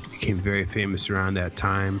became very famous around that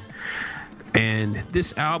time. And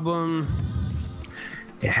this album,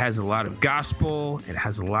 it has a lot of gospel, it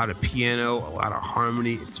has a lot of piano, a lot of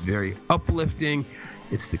harmony. It's very uplifting.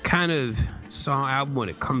 It's the kind of song album when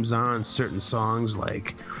it comes on, certain songs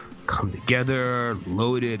like Come Together,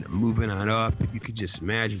 Loaded, Moving On Up. You could just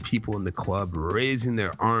imagine people in the club raising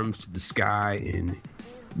their arms to the sky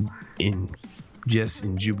in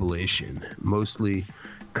jubilation, mostly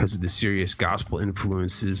because of the serious gospel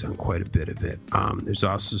influences on quite a bit of it. There's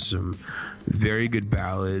also some very good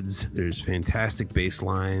ballads. There's fantastic bass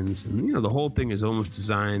lines. And, the whole thing is almost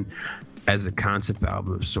designed as a concept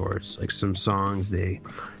album of sorts. Like some songs, they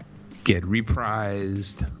get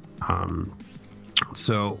reprised.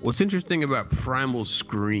 So what's interesting about Primal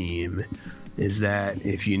Scream is that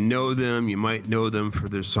if you know them, you might know them for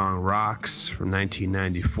their song Rocks from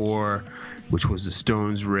 1994, which was a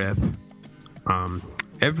Stones rip.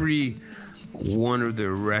 Every one of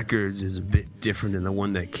their records is a bit different than the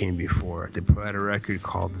one that came before. They put out a record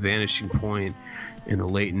called Vanishing Point in the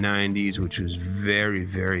late 90s, which was very,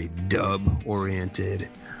 very dub-oriented.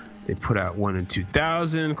 They put out one in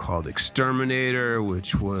 2000 called Exterminator,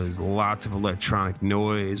 which was lots of electronic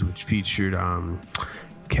noise, which featured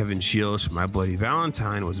Kevin Shields from My Bloody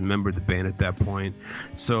Valentine, was a member of the band at that point.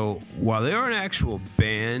 So while they are an actual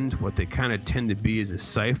band, what they kind of tend to be is a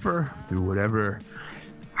cipher through whatever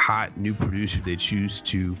hot new producer they choose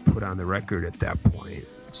to put on the record at that point.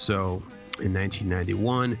 So in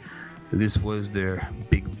 1991, this was their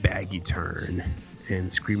big baggy turn, and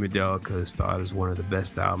Screamadelica is thought as one of the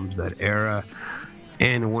best albums of that era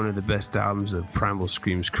and one of the best albums of Primal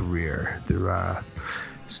Scream's career. They're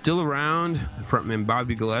still around. The frontman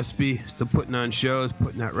Bobby Gillespie still putting on shows,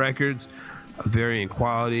 putting out records of varying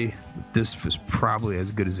quality. This was probably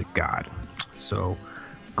as good as it got. So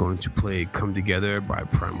going to play Come Together by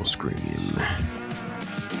Primal Scream.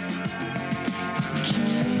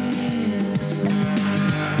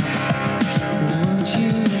 Won't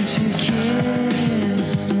you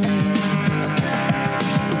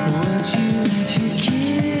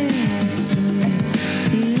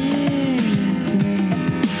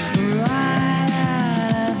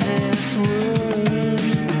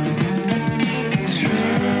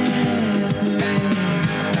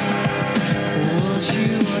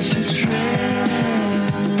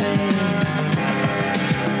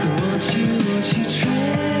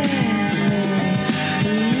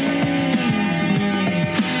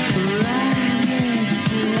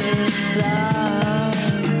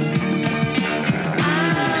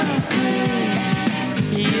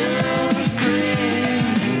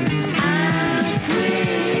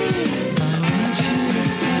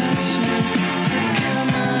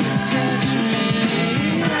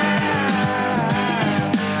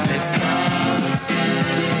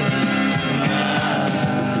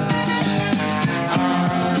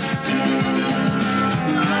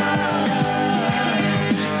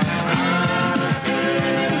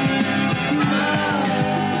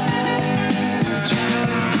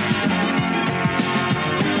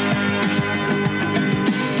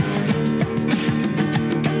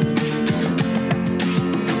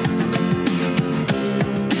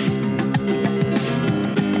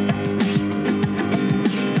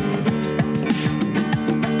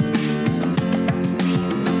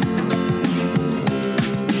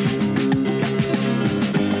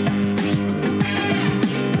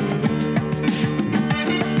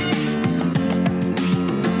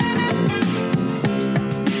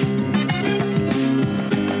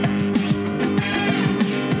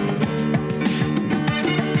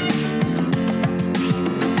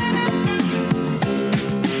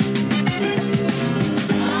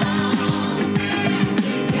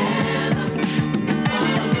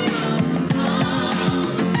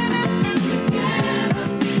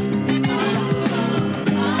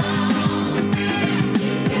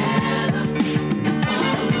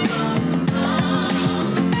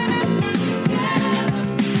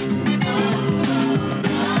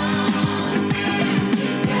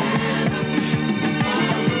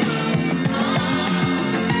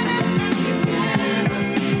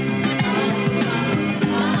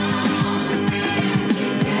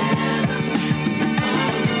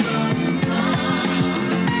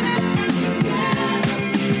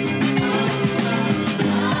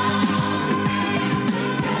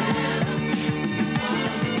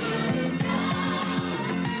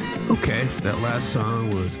song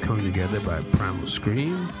was Come Together by Primal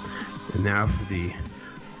Scream. And now for the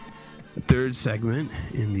third segment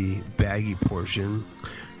in the baggy portion,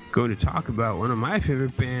 going to talk about one of my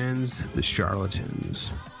favorite bands, the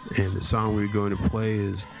Charlatans. And the song we're going to play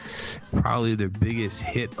is probably their biggest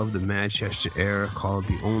hit of the Manchester era, called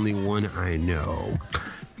The Only One I Know.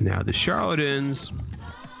 Now, the Charlatans,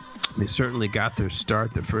 they certainly got their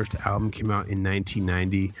start. Their first album came out in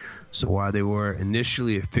 1990. So while they were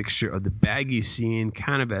initially a fixture of the baggy scene,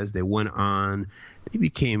 kind of as they went on, they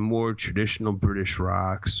became more traditional British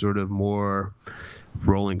rock, sort of more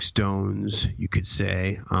Rolling Stones, you could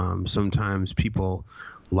say. Sometimes people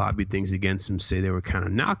lobbied things against them, say they were kind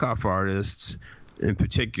of knockoff artists. In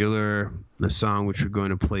particular, the song which we're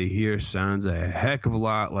going to play here sounds a heck of a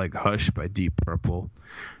lot like Hush by Deep Purple.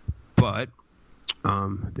 But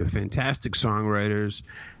they're fantastic songwriters.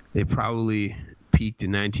 They probably peaked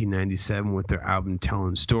in 1997 with their album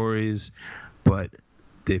Telling Stories, but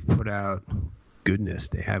they've put out, goodness,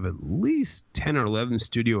 they have at least 10 or 11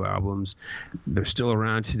 studio albums. They're still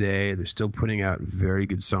around today. They're still putting out very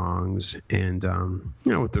good songs. And,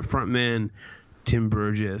 with their frontman, Tim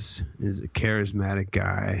Burgess, is a charismatic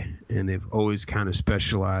guy, and they've always kind of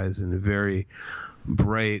specialized in a very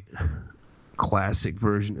bright, classic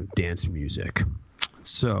version of dance music.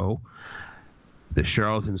 So the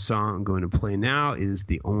Charlatan song I'm going to play now is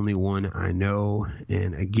The Only One I Know.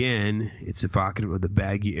 And again, it's evocative of the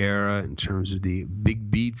baggy era in terms of the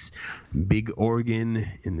big beats, big organ,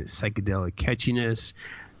 and the psychedelic catchiness,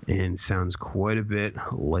 and sounds quite a bit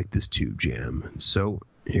like this Tube Jam. So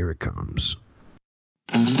here it comes.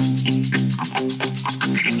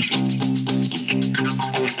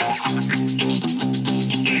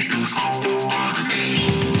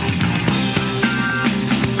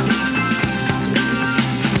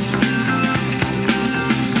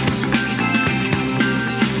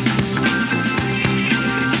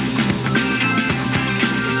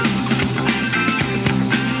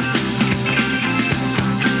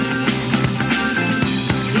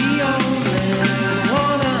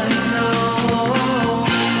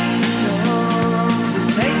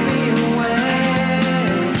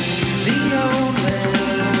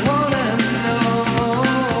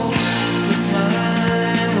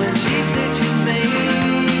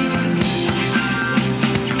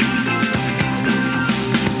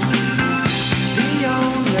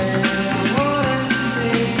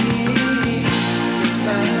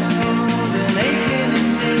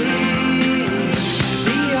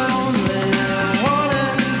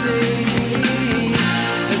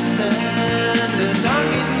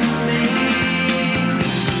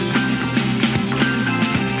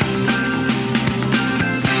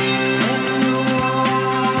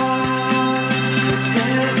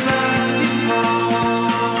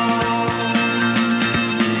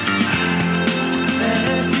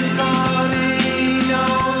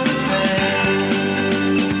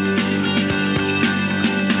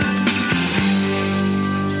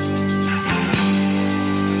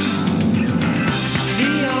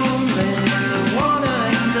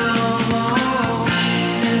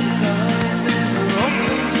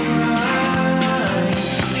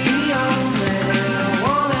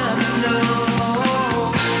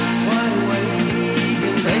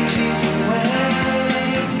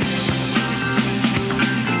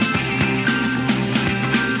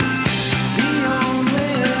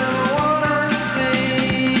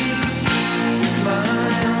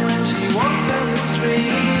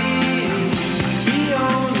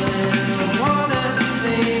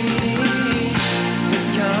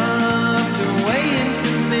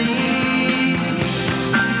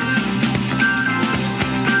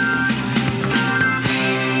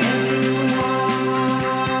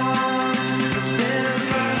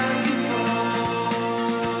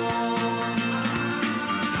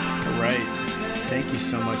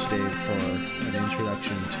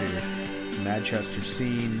 Manchester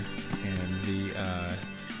scene and the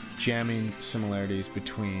jamming similarities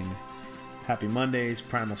between Happy Mondays,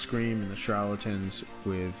 Primal Scream, and the Charlatans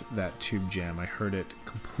with that Tube Jam. I heard it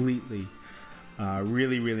completely.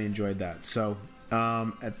 Really, really enjoyed that. So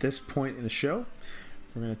at this point in the show,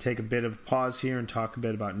 we're going to take a bit of a pause here and talk a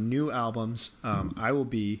bit about new albums. I will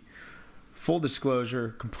be, full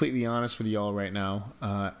disclosure, completely honest with y'all right now.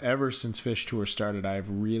 Ever since Fish Tour started, I've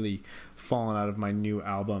really fallen out of my new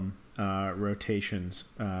album rotations.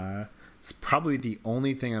 It's probably the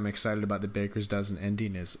only thing I'm excited about that Baker's Dozen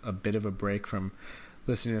ending is a bit of a break from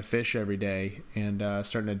listening to Fish every day and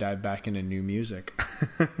starting to dive back into new music.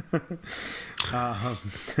 I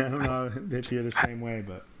don't know if you're the same way,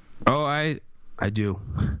 but I do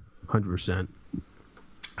 100%.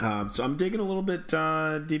 So I'm digging a little bit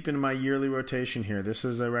deep into my yearly rotation here. This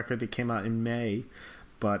is a record that came out in May,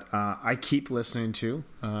 but I keep listening to,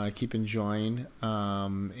 I keep enjoying,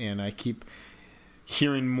 and I keep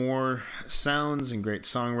hearing more sounds and great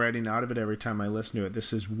songwriting out of it every time I listen to it.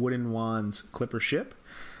 This is Wooden Wands Clipper Ship.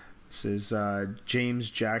 This is James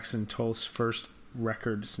Jackson Toth's first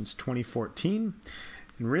record since 2014.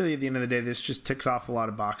 And really, at the end of the day, this just ticks off a lot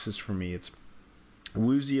of boxes for me. It's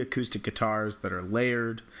woozy acoustic guitars that are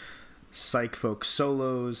layered, psych folk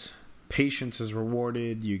solos, patience is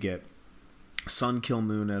rewarded. You get Sun Kil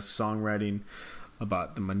Moon-esque songwriting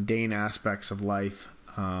about the mundane aspects of life.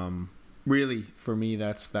 Really, for me,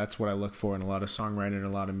 that's what I look for in a lot of songwriting and a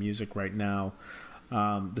lot of music right now.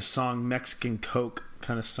 The song Mexican Coke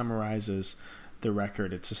kind of summarizes the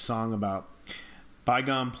record. It's a song about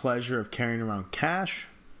bygone pleasure of carrying around cash,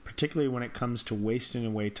 particularly when it comes to wasting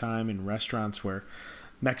away time in restaurants where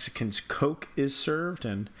Mexican's Coke is served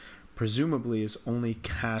and presumably is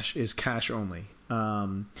cash only.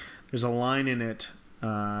 There's a line in it,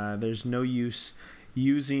 there's no use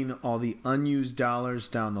using all the unused dollars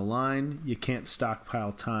down the line. You can't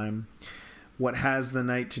stockpile time. What has the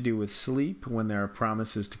night to do with sleep when there are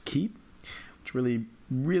promises to keep? Which really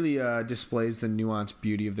displays the nuanced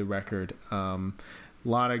beauty of the record. A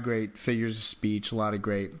lot of great figures of speech, a lot of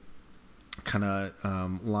great kind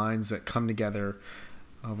of lines that come together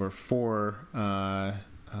over four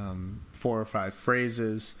or five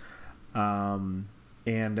phrases. And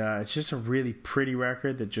it's just a really pretty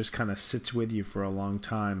record that just kind of sits with you for a long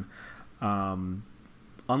time.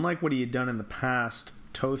 Unlike what he had done in the past,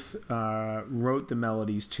 Toth wrote the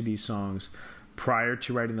melodies to these songs prior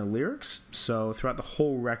to writing the lyrics. So throughout the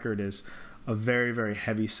whole record is a very, very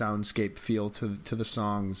heavy soundscape feel to the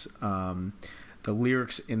songs. The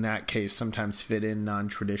lyrics in that case sometimes fit in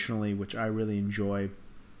non-traditionally, which I really enjoy.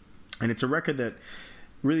 And it's a record that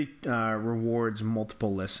really rewards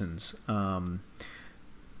multiple listens.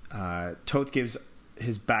 Toth gives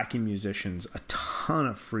his backing musicians a ton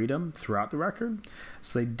of freedom throughout the record,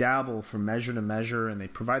 so they dabble from measure to measure, and they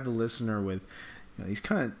provide the listener with these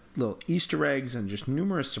kind of little Easter eggs and just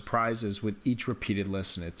numerous surprises with each repeated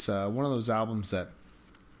listen. It's one of those albums that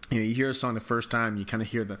you hear a song the first time, you kind of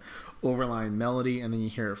hear the overlying melody, and then you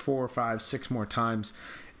hear it 4 or 5, 6 more times,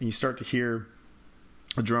 and you start to hear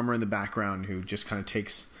a drummer in the background who just kind of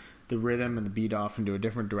takes the rhythm and the beat off into a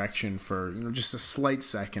different direction for just a slight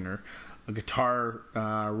second, or a guitar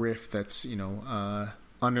riff that's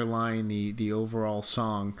underlying the overall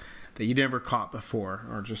song that you never caught before,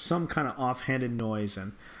 or just some kind of offhanded noise.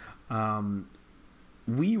 And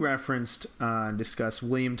we referenced and discussed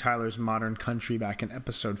William Tyler's Modern Country back in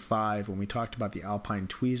episode 5 when we talked about the Alpine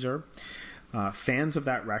Tweezer. Fans of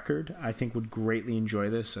that record, I think, would greatly enjoy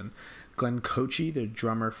this. And Glenn Cochi, the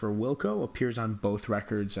drummer for Wilco, appears on both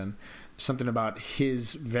records, and something about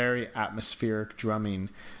his very atmospheric drumming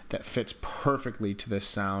that fits perfectly to this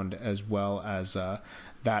sound, as well as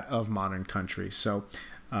that of Modern Country. So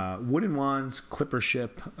Wooden Wands, Clipper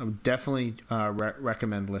Ship, I would definitely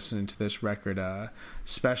recommend listening to this record,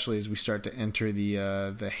 especially as we start to enter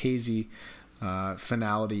the hazy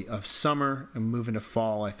finality of summer and move into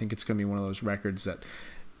fall. I think it's going to be one of those records that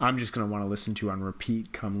I'm just going to want to listen to on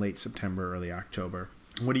repeat come late September, early October.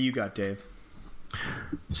 What do you got, Dave?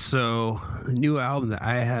 So, a new album that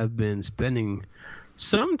I have been spending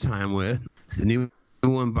some time with is the new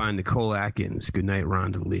one by Nicole Atkins, Goodnight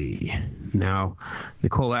Rhonda Lee. Now,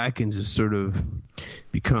 Nicole Atkins has sort of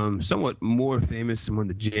become somewhat more famous than when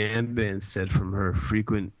the jam band said from her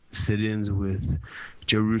frequent sit-ins with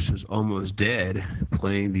Joe Russo's Almost Dead,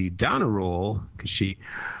 playing the downer role, because she,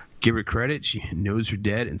 give her credit, she knows her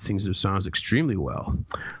dead and sings her songs extremely well.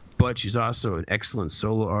 But she's also an excellent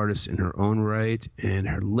solo artist in her own right, and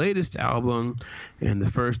her latest album, and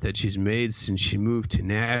the first that she's made since she moved to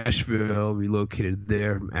Nashville, relocated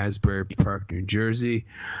there from Asbury Park, New Jersey,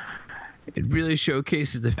 it really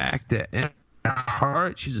showcases the fact that in her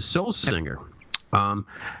heart, she's a soul singer.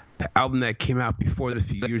 The album that came out before that a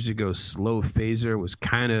few years ago, Slow Phaser, was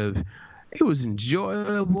it was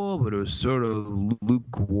enjoyable, but it was sort of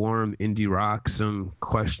lukewarm indie rock, some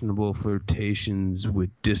questionable flirtations with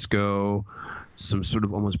disco, some sort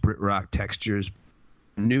of almost Brit rock textures.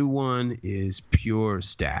 The new one is pure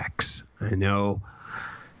Stax. I know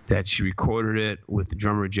that she recorded it with the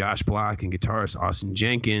drummer Josh Block and guitarist Austin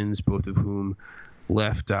Jenkins, both of whom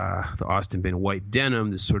left the Austin band White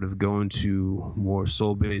Denim to sort of go into more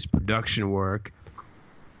soul-based production work.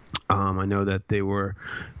 I know that they were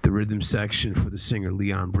the rhythm section for the singer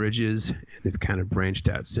Leon Bridges, and they've kind of branched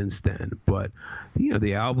out since then. But,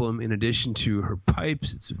 the album, in addition to her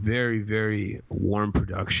pipes, it's a very, very warm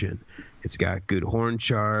production. It's got good horn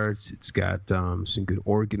charts. It's got some good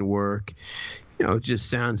organ work. It just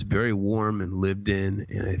sounds very warm and lived in.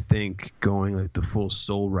 And I think going like the full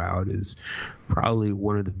soul route is probably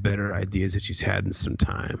one of the better ideas that she's had in some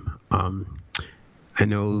time. I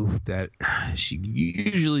know that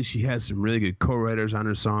she has some really good co-writers on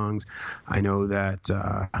her songs. I know that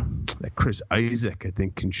that Chris Isaak, I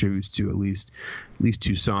think, contributes to at least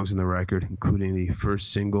 2 songs on the record, including the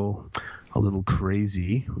first single, "A Little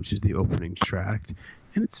Crazy," which is the opening track.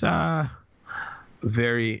 And it's a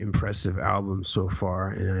very impressive album so far,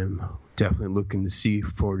 and I'm definitely looking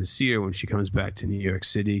forward to see her when she comes back to New York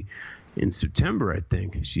City in September. I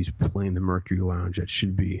think she's playing the Mercury Lounge. That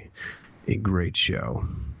should be a great show.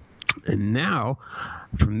 And now,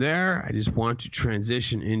 from there, I just want to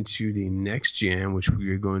transition into the next jam, which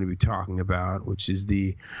we are going to be talking about, which is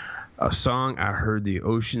a song I heard the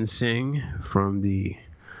Ocean sing from the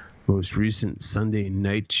most recent Sunday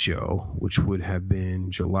night show, which would have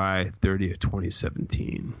been July 30th,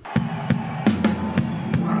 2017.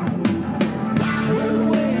 Run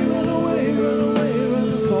away, run away, run away,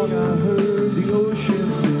 run the song I heard the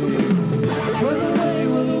ocean sing. Run away,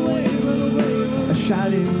 run away, run away, a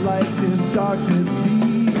shining light in darkness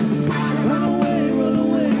deep. Run away, run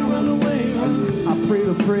away, run away, I pray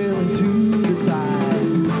to trail into the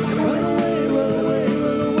tide. Run away, run away,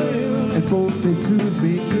 run away, and both they soothe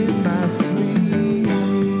me in my sleep.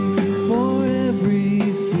 For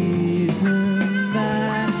every season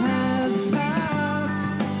that has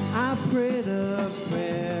passed, I prayed a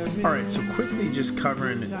prayer. All right, so quickly just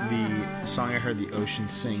covering the song I heard the Ocean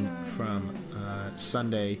sing from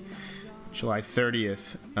Sunday, July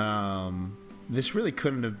 30th. This really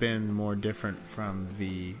couldn't have been more different from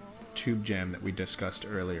the Tube Jam that we discussed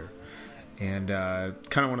earlier. And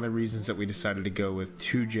kind of one of the reasons that we decided to go with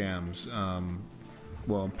 2 jams,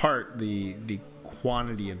 well, in part, the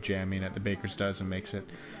quantity of jamming at the Baker's Dozen makes it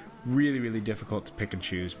really, really difficult to pick and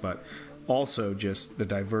choose, but also just the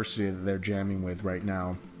diversity that they're jamming with right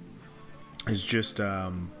now is just, I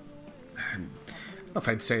don't know if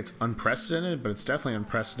I'd say it's unprecedented, but it's definitely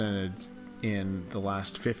unprecedented in the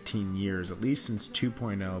last 15 years, at least since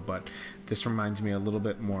 2.0, but this reminds me a little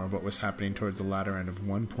bit more of what was happening towards the latter end of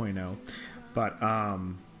 1.0. But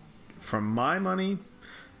from my money,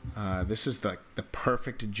 this is the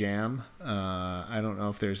perfect jam. I don't know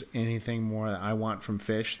if there's anything more that I want from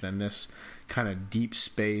Phish than this kind of deep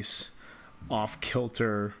space,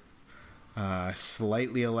 off-kilter,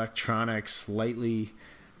 slightly electronic, slightly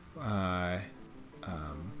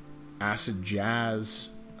acid jazz,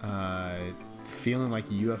 feeling like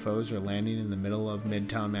UFOs are landing in the middle of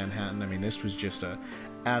Midtown Manhattan. I mean, this was just a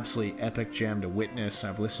absolutely epic jam to witness.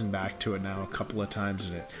 I've listened back to it now a couple of times,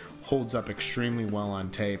 and it holds up extremely well on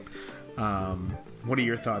tape. What are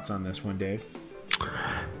your thoughts on this one, Dave?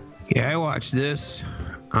 Yeah, I watched this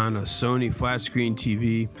on a Sony flat screen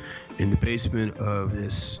TV in the basement of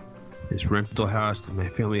this rental house that my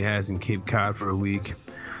family has in Cape Cod for a week,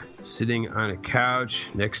 sitting on a couch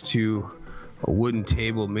next to a wooden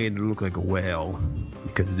table made to look like a whale,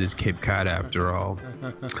 because it is Cape Cod after all.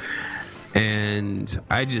 And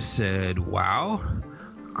I just said, wow,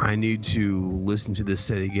 I need to listen to this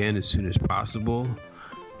set again as soon as possible,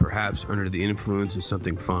 perhaps under the influence of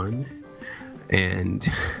something fun. And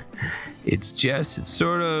it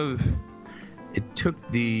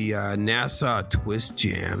took the NASA Twist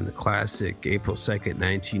Jam, the classic April 2nd,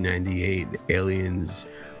 1998, aliens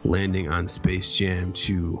landing on Space Jam,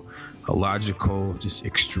 to a logical just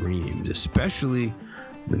extremes, especially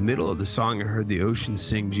the middle of the song I heard the Ocean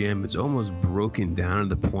sing jam. It's almost broken down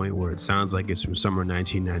to the point where it sounds like it's from somewhere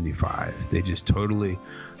 1995. They just totally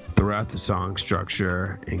throw out the song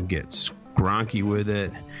structure and get skronky with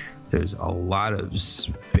it. There's a lot of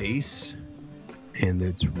space, and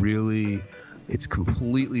it's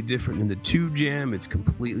completely different than the Tube Jam. It's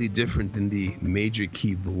completely different than the major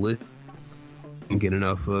key blitz you can get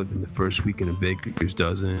enough of in the first weekend of Baker's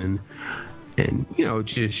Dozen. And, it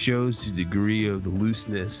just shows the degree of the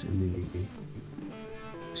looseness and the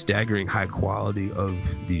staggering high quality of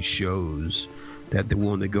these shows that they're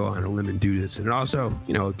willing to go on a limb and do this. And it also,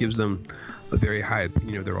 it gives them a very high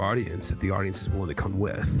opinion of their audience that the audience is willing to come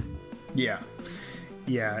with. Yeah,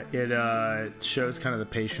 it shows kind of the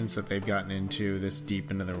patience that they've gotten into this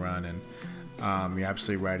deep into the run. And you're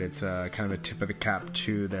absolutely right. It's kind of a tip of the cap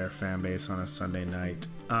to their fan base on a Sunday night.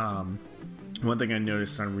 One thing I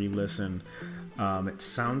noticed on re-listen, it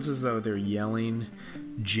sounds as though they're yelling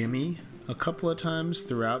Jimmy a couple of times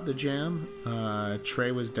throughout the jam.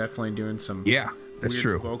 Trey was definitely doing some that's weird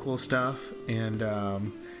true. vocal stuff, and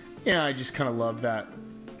I just kind of love that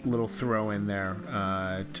little throw in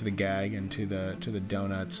there to the gag and to the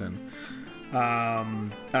donuts. And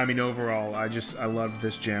I mean, overall, I loved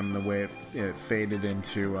this jam, the way it faded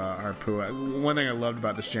into Harpua. One thing I loved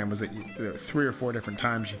about this jam was that 3 or 4 different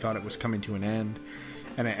times you thought it was coming to an end,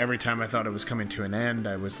 and every time I thought it was coming to an end,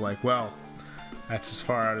 I was like, well, that's as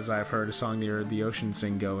far out as I've heard a song the Ocean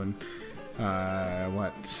sing go in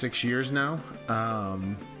 6 years now.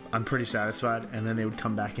 I'm pretty satisfied. And then they would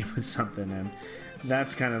come back in with something, and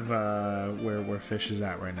that's kind of where Fish is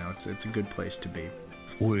at right now. It's a good place to be.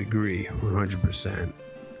 Would agree 100%.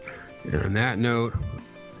 And on that note,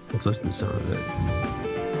 let's listen to some of it.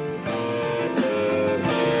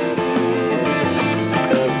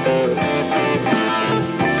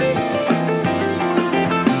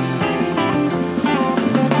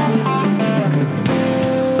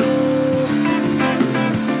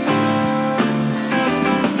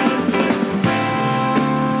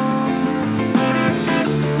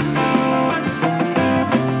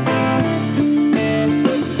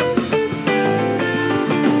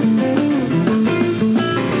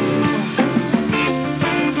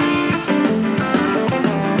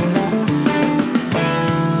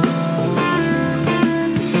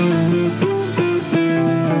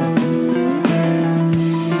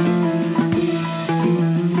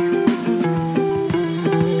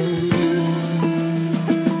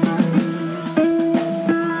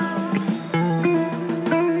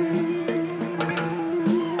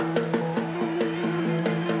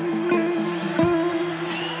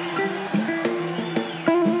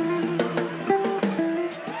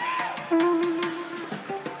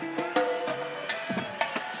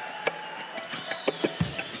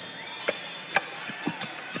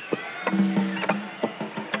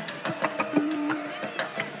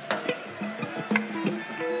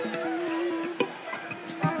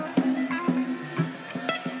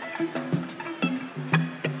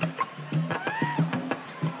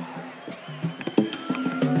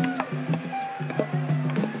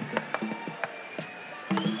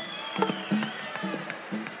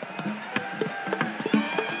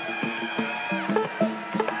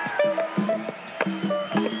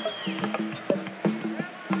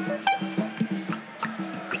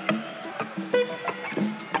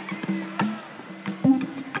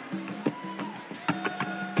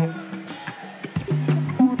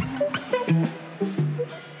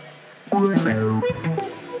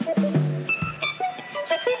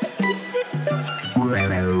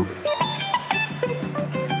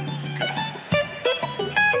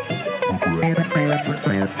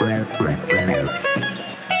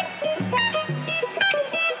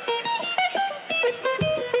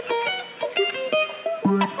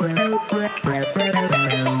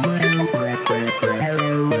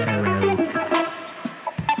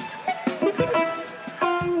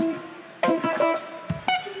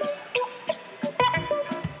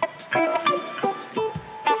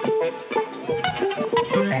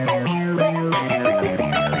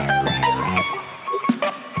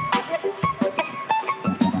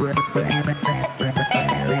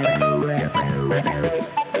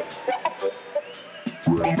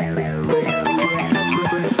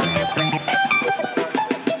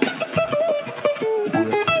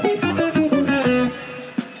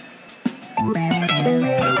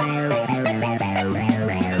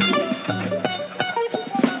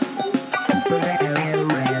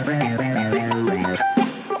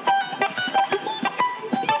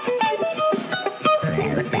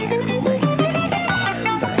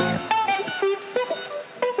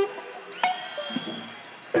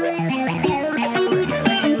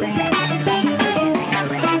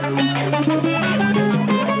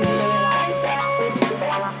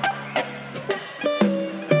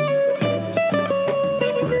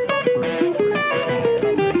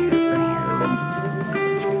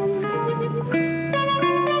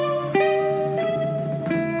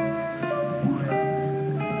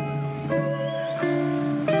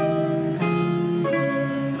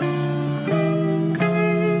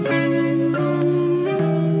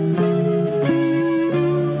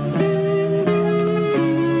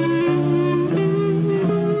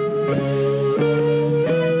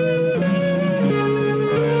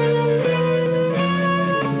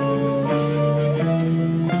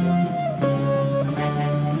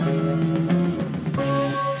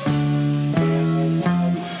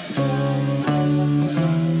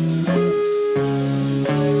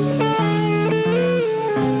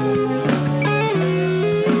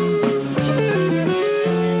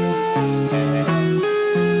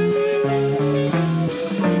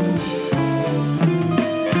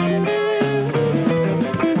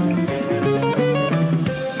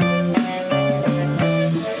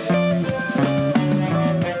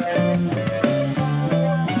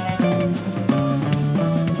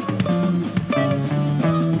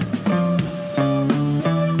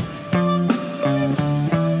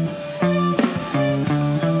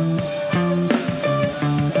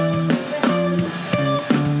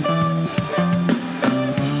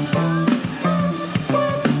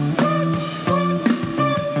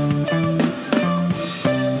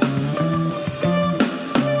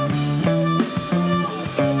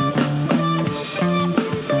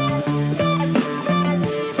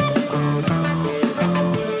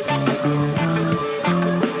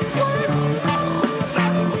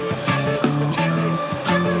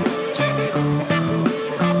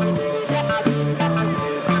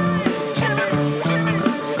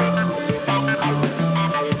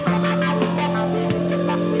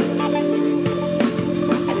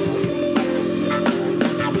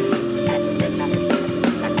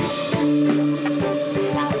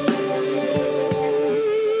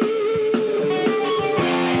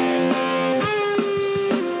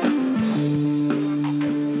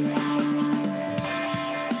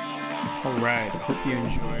 you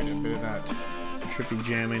enjoyed a bit of that trippy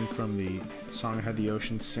jamming from the song I Heard the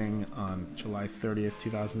Ocean Sing on July 30th,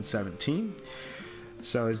 2017.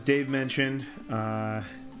 So as Dave mentioned,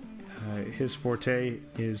 his forte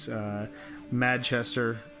is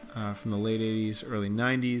Manchester from the late 80s, early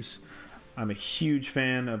 90s. I'm a huge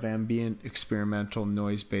fan of ambient, experimental,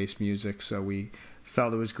 noise-based music, so we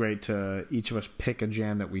felt it was great to each of us pick a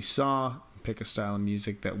jam that we saw, pick a style of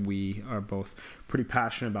music that we are both pretty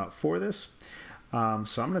passionate about for this. So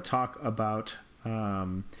I'm going to talk about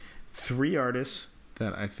 3 artists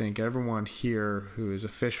that I think everyone here who is a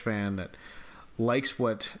Phish fan that likes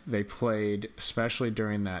what they played, especially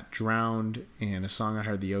during that Drowned and A Song I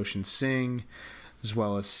Heard the Ocean Sing, as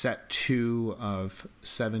well as set 2 of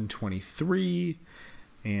 723,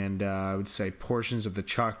 and I would say portions of the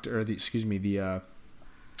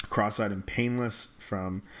Cross-Eyed and Painless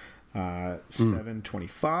from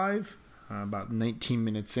 725, about 20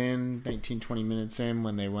 minutes in,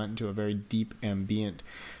 when they went into a very deep ambient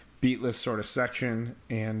beatless sort of section,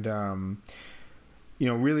 and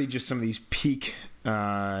really just some of these peak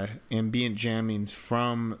ambient jammings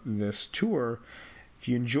from this tour. If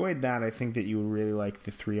you enjoyed that, I think that you would really like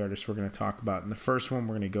the 3 artists we're going to talk about. And the first one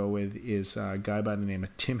we're going to go with is a guy by the name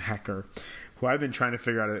of Tim Hecker, who I've been trying to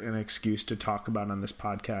figure out an excuse to talk about on this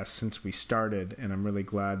podcast since we started, and I'm really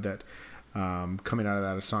glad that coming out of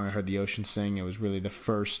that, A Song I Heard the Ocean Sing, it was really the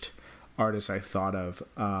first artist I thought of.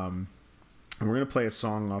 And we're going to play a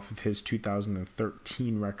song off of his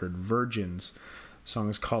 2013 record, Virgins. The song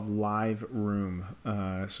is called Live Room.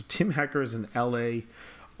 So Tim Hecker is an LA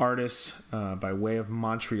artist by way of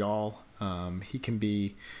Montreal. He can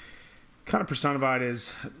be kind of personified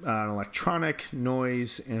as an electronic,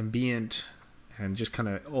 noise, ambient, and just kind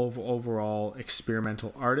of overall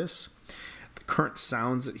experimental artist. The current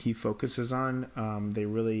sounds that he focuses on, they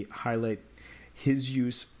really highlight his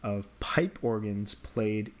use of pipe organs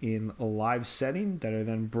played in a live setting that are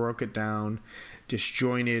then broken down,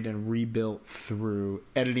 disjointed, and rebuilt through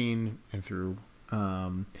editing and through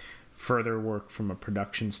further work from a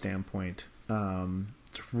production standpoint.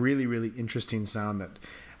 It's really, really interesting sound that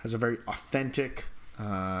has a very authentic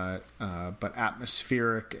but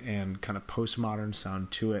atmospheric and kind of postmodern sound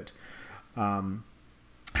to it.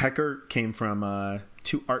 Hecker came from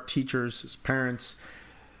 2 art teachers, his parents.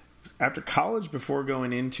 After college, before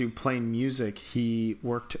going into playing music, he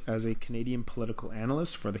worked as a Canadian political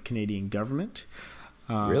analyst for the Canadian government.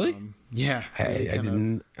 Really? Yeah.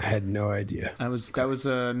 I had no idea. That was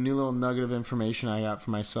a new little nugget of information I got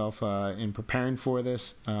for myself in preparing for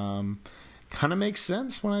this. Kind of makes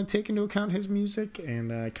sense when I take into account his music,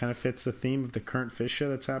 and kind of fits the theme of the current Phish show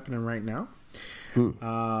that's happening right now.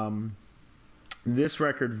 This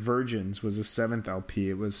record, Virgins, was a 7th LP.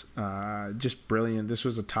 It was just brilliant. This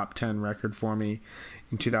was a top 10 record for me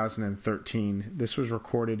in 2013. This was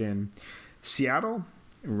recorded in Seattle,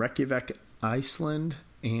 Reykjavik, Iceland,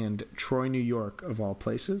 and Troy, New York, of all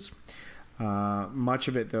places. Much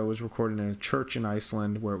of it, though, was recorded in a church in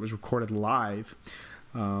Iceland where it was recorded live,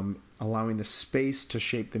 allowing the space to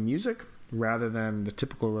shape the music rather than the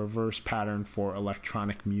typical reverse pattern for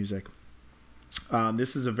electronic music.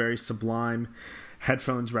 This is a very sublime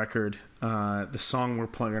headphones record. The song we're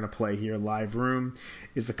going to play here, Live Room,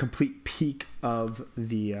 is a complete peak of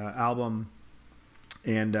the album.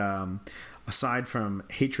 And aside from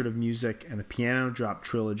Hatred of Music and the Piano Drop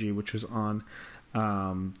Trilogy, which was on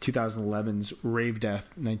 2011's Rave Death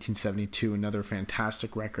 1972, another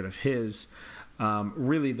fantastic record of his,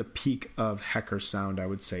 really the peak of Hecker's sound, I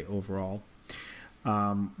would say, overall.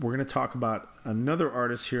 We're going to talk about another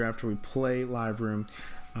artist here after we play Live Room,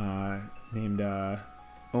 named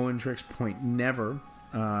Oentrix Point Never,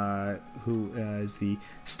 who is the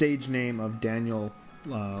stage name of Daniel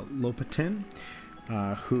Lopatin,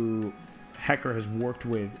 who Hecker has worked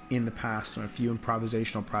with in the past on a few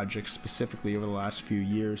improvisational projects, specifically over the last few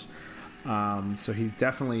years. So he's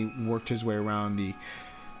definitely worked his way around the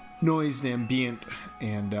noise, ambient,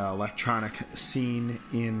 and electronic scene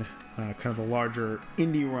in kind of the larger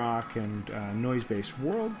indie rock and noise-based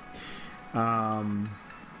world. And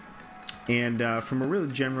from a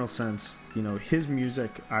really general sense, his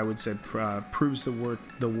music, I would say, proves the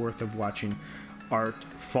worth of watching art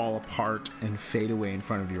fall apart and fade away in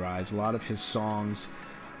front of your eyes. A lot of his songs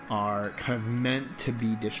are kind of meant to be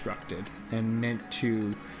destructed and meant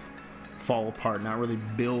to fall apart, not really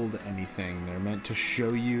build anything. They're meant to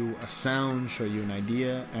show you a sound, show you an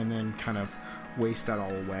idea, and then kind of waste that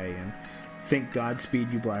all away. And think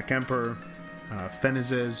Godspeed You Black Emperor,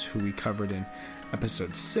 Fenezes, who we covered in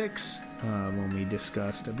episode 6 when we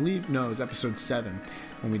discussed, I believe, no, it was episode 7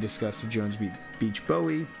 when we discussed the Jones Beach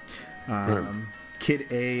Bowie. Kid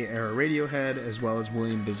A era Radiohead, as well as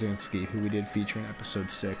William Basinski, who we did feature in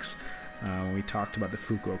episode 6 when we talked about the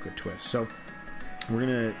Fukuoka twist. So we're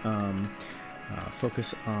going to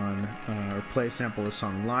focus on or play a sample of the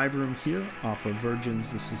song Live Room here off of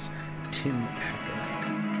Virgins. This is Tim Hecker.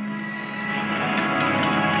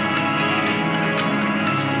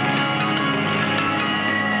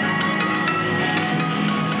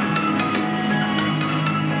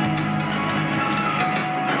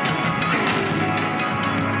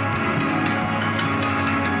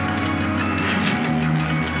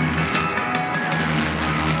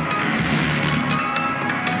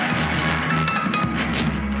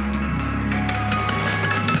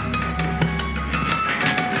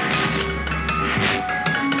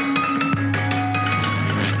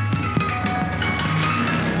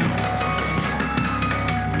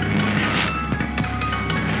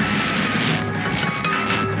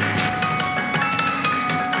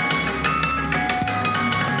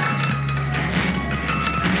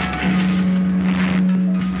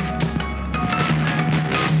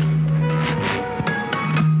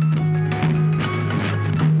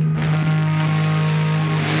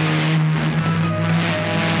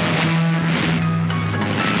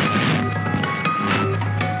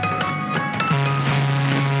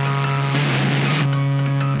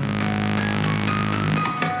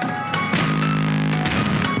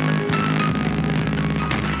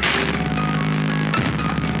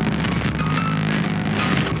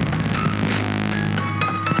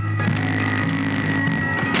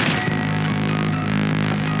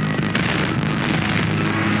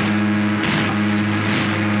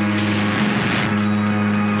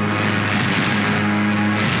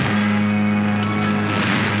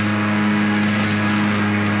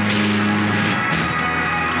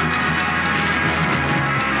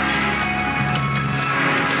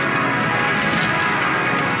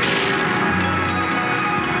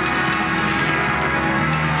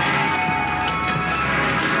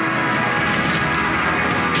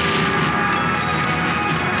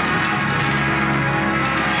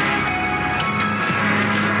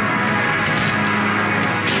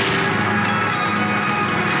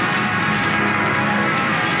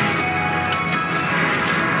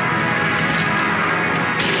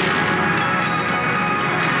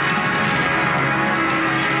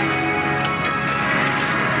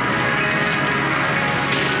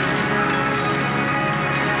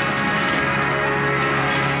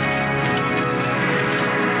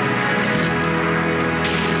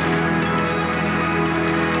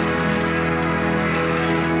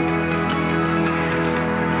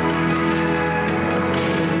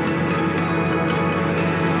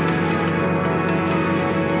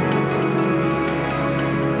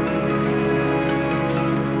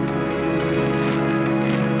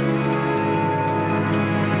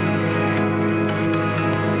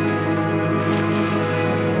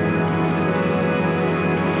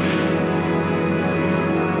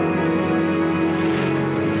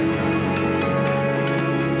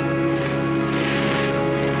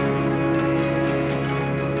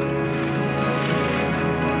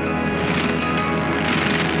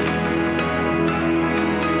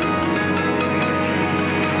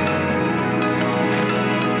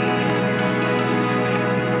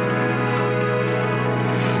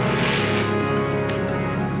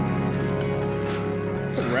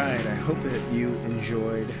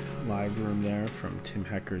 Enjoyed Live Room there from Tim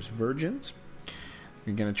Hecker's Virgins.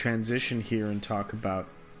 We're going to transition here and talk about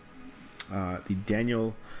the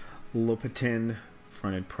Daniel Lopatin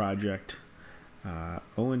fronted project,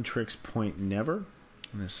 Owentrix Point Never.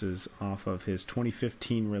 And this is off of his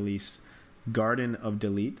 2015 release Garden of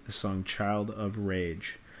Delete, the song Child of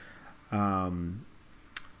Rage. Owentrix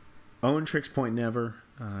Point Never,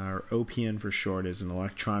 or OPN for short, is an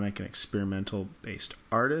electronic and experimental based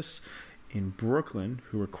artist in Brooklyn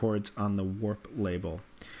who records on the Warp label.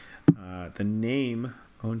 The name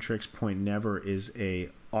Owentrix Point Never is a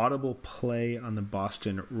audible play on the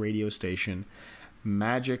Boston radio station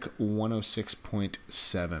Magic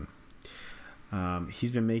 106.7.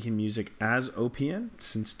 He's been making music as OPN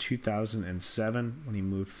since 2007 when he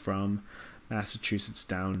moved from Massachusetts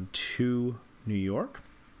down to New York.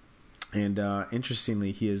 And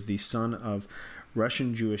interestingly, he is the son of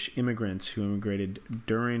Russian Jewish immigrants who immigrated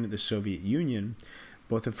during the Soviet Union,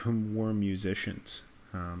 both of whom were musicians.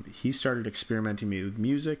 He started experimenting with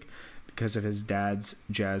music because of his dad's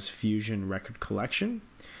jazz fusion record collection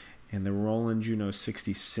and the Roland Juno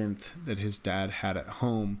 60 synth that his dad had at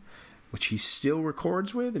home, which he still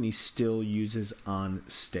records with and he still uses on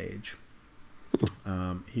stage.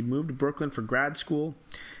 He moved to Brooklyn for grad school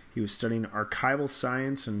He was studying archival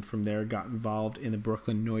science, and from there got involved in the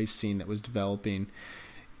Brooklyn noise scene that was developing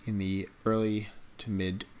in the early to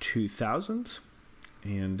mid 2000s,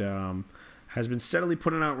 and has been steadily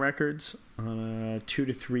putting out records on a 2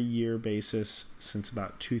 to 3 year basis since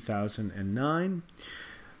about 2009.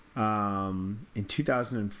 In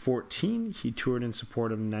 2014, he toured in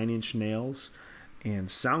support of Nine Inch Nails and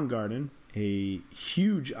Soundgarden, a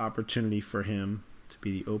huge opportunity for him to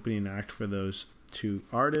be the opening act for those two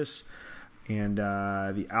artists. And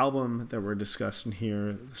the album that we're discussing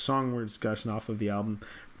here, the song we're discussing off of the album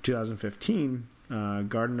 2015,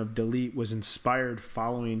 Garden of Delete, was inspired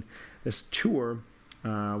following this tour,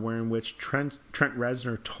 wherein which Trent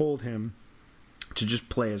Reznor told him to just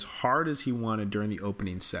play as hard as he wanted during the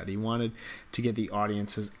opening set. He wanted to get the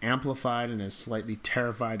audience as amplified and as slightly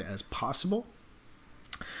terrified as possible.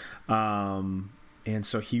 And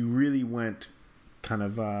so he really went kind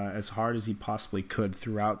of as hard as he possibly could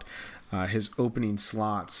throughout his opening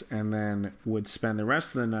slots, and then would spend the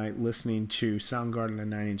rest of the night listening to Soundgarden and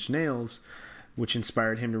Nine Inch Nails, which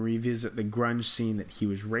inspired him to revisit the grunge scene that he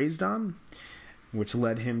was raised on, which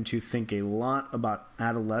led him to think a lot about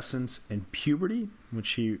adolescence and puberty,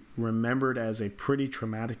 which he remembered as a pretty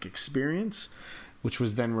traumatic experience, which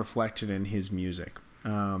was then reflected in his music.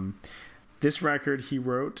 This record he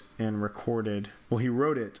wrote and recorded, well, he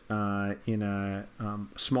wrote it in a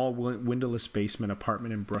small windowless basement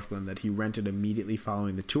apartment in Brooklyn that he rented immediately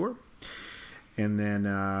following the tour, and then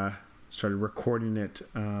started recording it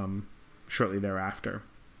shortly thereafter.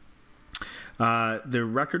 The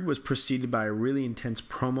record was preceded by a really intense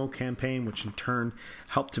promo campaign, which in turn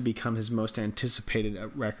helped to become his most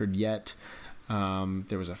anticipated record yet.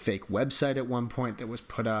 There was a fake website at one point that was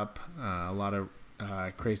put up, a lot of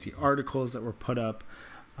crazy articles that were put up.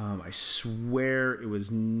 I swear it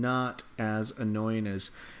was not as annoying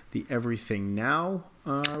as the Everything Now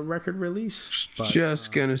record release. But,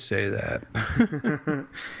 just gonna say that.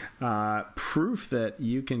 Proof that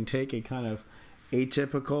you can take a kind of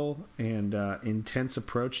atypical and intense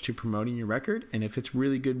approach to promoting your record, and if it's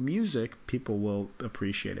really good music, people will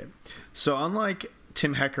appreciate it. So unlike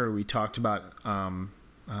Tim Hecker, we talked about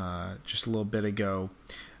just a little bit ago,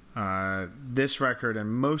 this record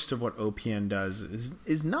and most of what OPN does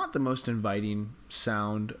is not the most inviting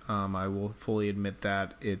sound. I will fully admit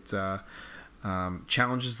that. It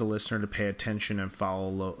challenges the listener to pay attention and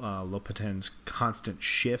follow Lopatin's constant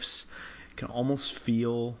shifts. It can almost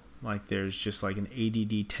feel like there's just like an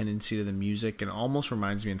ADD tendency to the music, and it almost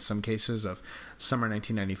reminds me in some cases of Summer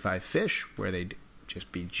 1995 Phish, where they'd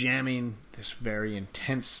just be jamming this very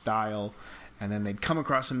intense style, and then they'd come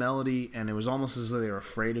across a melody, and it was almost as though they were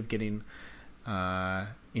afraid of getting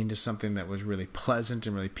into something that was really pleasant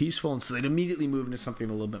and really peaceful, and so they'd immediately move into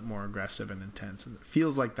something a little bit more aggressive and intense, and it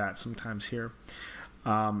feels like that sometimes here.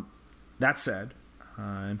 That said,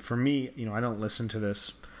 and for me, I don't listen to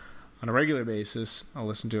this on a regular basis. I'll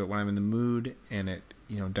listen to it when I'm in the mood, and it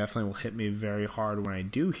definitely will hit me very hard when I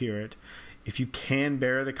do hear it. If you can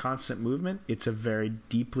bear the constant movement, it's a very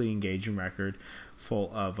deeply engaging record,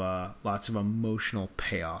 full of lots of emotional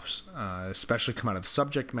payoffs, especially come out of the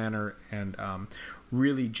subject matter and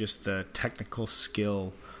really just the technical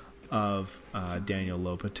skill of Daniel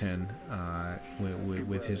Lopatin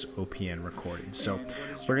with his OPN recordings. So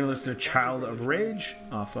we're going to listen to Child of Rage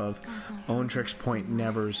off of Owentrix Point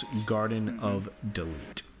Never's Garden of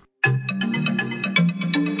Delete.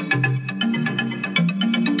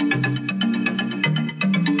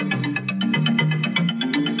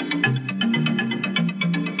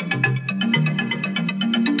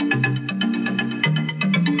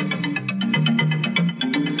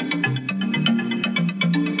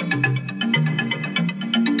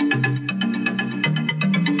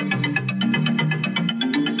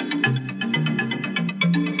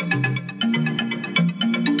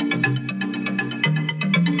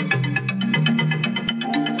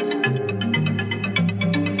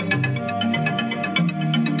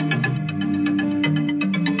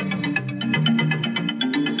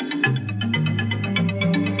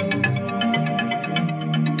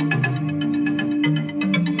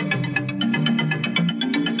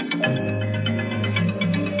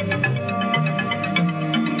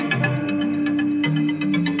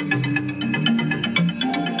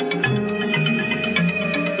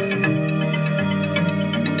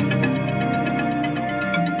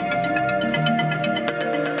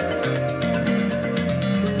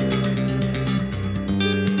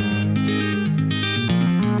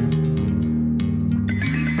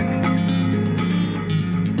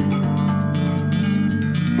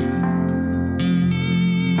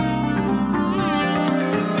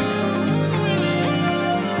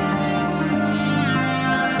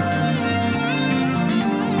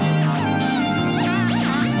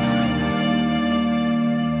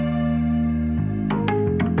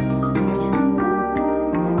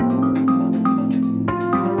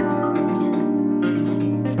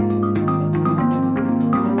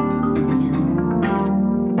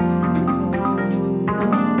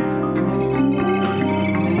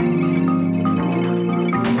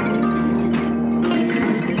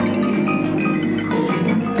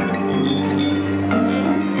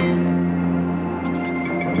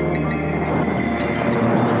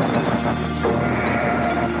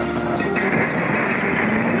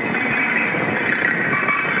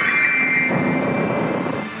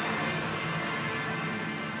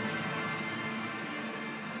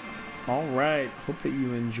 hope that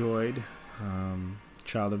you enjoyed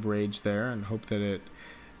Child of Rage there, and hope that it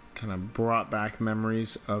kind of brought back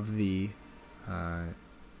memories of the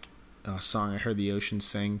song I Heard the Ocean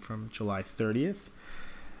Sing from July 30th.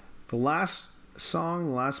 The last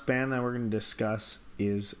band that we're going to discuss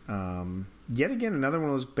is yet again another one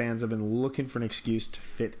of those bands I've been looking for an excuse to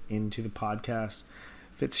fit into the podcast.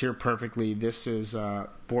 Fits here perfectly. This is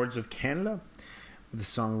Boards of Canada with the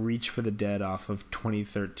song Reach for the Dead off of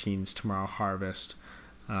 2013's Tomorrow's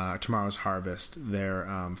Harvest,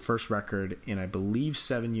 their first record in, I believe,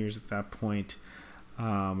 7 years at that point.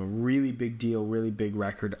 A really big deal, really big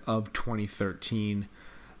record of 2013,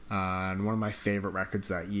 and one of my favorite records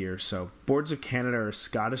that year. So Boards of Canada are a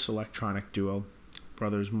Scottish electronic duo.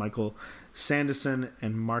 Brothers Michael Sanderson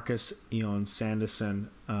and Marcus Ion Sanderson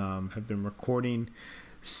have been recording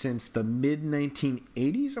since the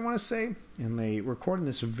mid-1980s, I want to say, and they recorded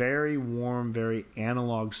this very warm, very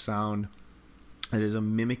analog sound that is a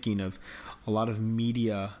mimicking of a lot of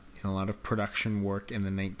media and a lot of production work in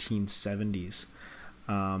the 1970s.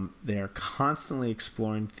 They are constantly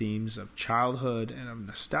exploring themes of childhood and of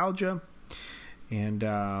nostalgia, and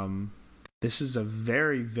this is a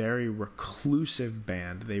very, very reclusive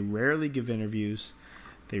band. They rarely give interviews.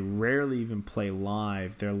 They rarely even play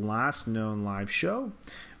live. Their last known live show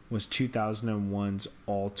was 2001's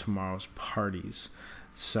All Tomorrow's Parties.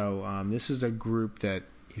 So this is a group that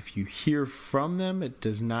if you hear from them, it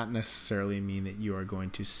does not necessarily mean that you are going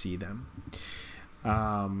to see them.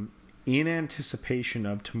 In anticipation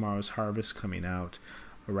of Tomorrow's Harvest coming out,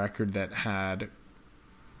 a record that had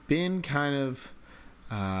been kind of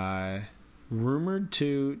rumored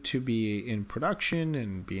to be in production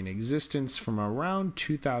and be in existence from around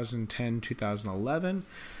 2010, 2011.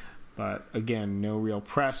 But again, no real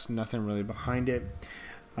press, nothing really behind it.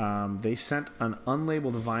 They sent an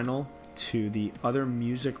unlabeled vinyl to the Other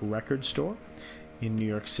Music record store in New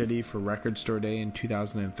York City for Record Store Day in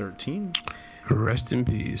 2013. Rest in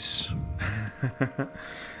peace.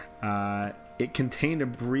 It contained a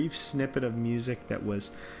brief snippet of music that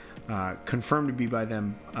was confirmed to be by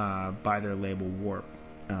them by their label Warp.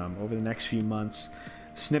 Over the next few months,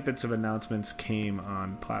 snippets of announcements came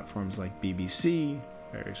on platforms like BBC,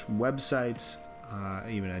 various websites,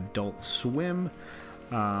 even Adult Swim,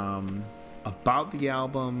 about the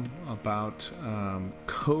album, about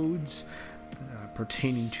codes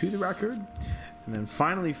pertaining to the record. And then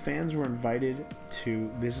finally, fans were invited to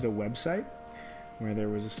visit a website where there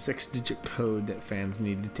was a 6-digit code that fans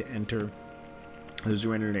needed to enter. Those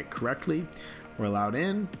who entered it correctly were allowed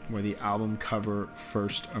in, where the album cover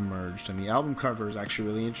first emerged. And the album cover is actually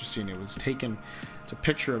really interesting. It's a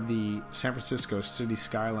picture of the San Francisco city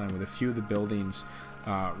skyline with a few of the buildings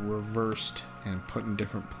reversed and put in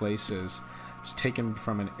different places. It's taken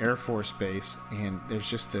from an Air Force base, and there's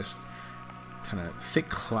just this kind of thick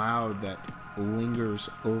cloud that lingers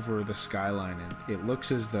over the skyline, and it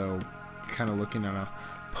looks as though kind of looking at a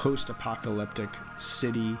post-apocalyptic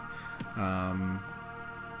city.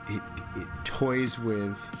 It toys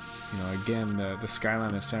with, again, the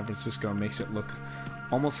skyline of San Francisco, makes it look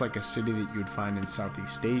almost like a city that you would find in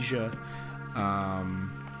Southeast Asia.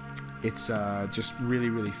 It's just really,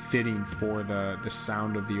 really fitting for the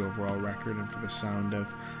sound of the overall record and for the sound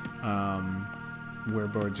of where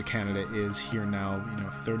Boards of Canada is here now,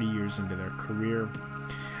 30 years into their career.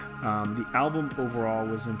 The album overall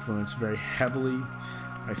was influenced very heavily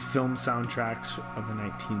by film soundtracks of the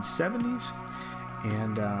 1970s,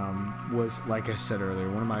 and was, like I said earlier,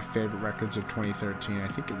 one of my favorite records of 2013. I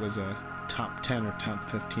think it was a top 10 or top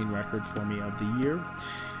 15 record for me of the year.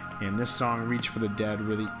 And this song, Reach for the Dead,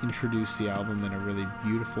 really introduced the album in a really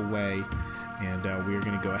beautiful way, and we're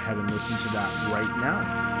going to go ahead and listen to that right now.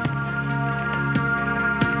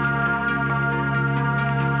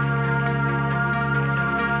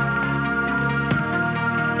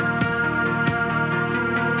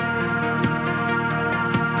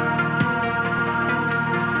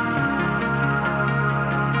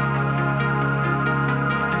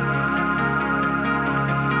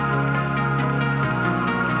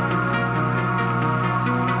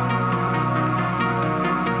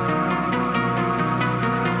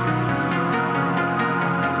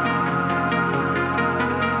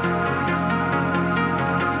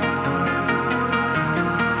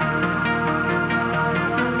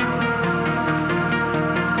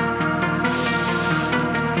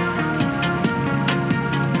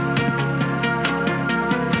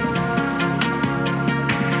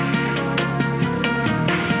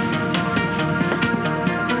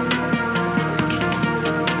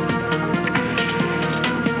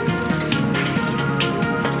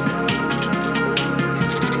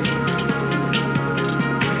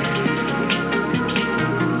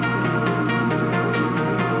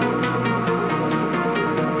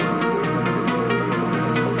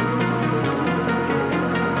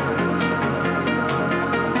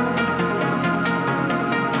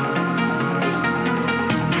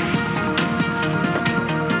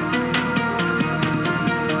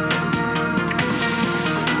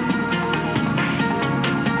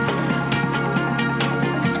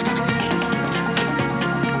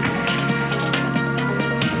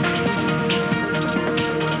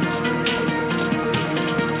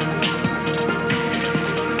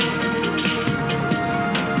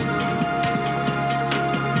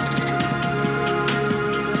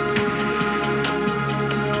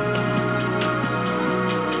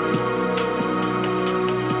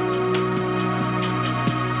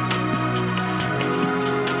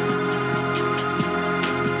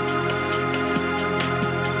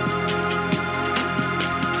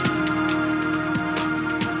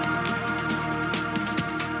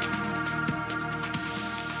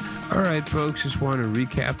 folks, just want to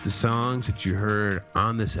recap the songs that you heard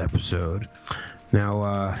on this episode.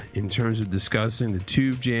 Now, in terms of discussing the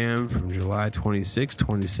Tube Jam from July 26,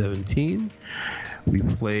 2017, we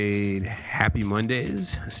played Happy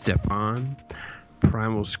Mondays, Step On,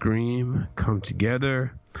 Primal Scream, Come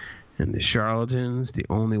Together, and The Charlatans, The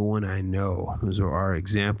Only One I Know. Those are our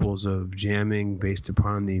examples of jamming based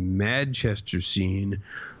upon the Manchester scene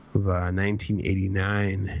of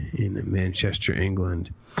 1989 in Manchester,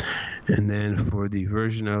 England. And then for the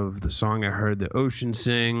version of the song I heard the Ocean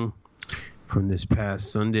sing from this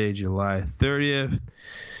past Sunday, July 30th,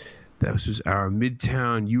 that was our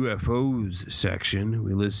Midtown UFOs section.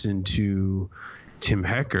 We listened to Tim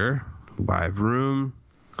Hecker, Live Room,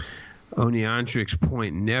 Oneontrix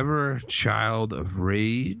Point Never, Child of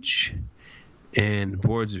Rage, and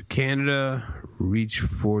Boards of Canada, Reach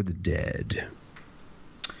for the Dead.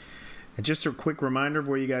 And just a quick reminder of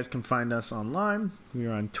where you guys can find us online. We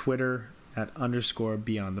are on Twitter at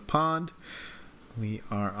 _Beyond the Pond. We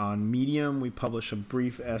are on Medium. We publish a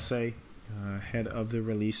brief essay ahead of the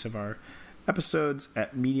release of our episodes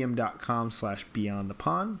at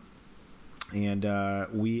medium.com/beyondthepond. And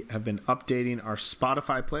we have been updating our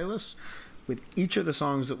Spotify playlist with each of the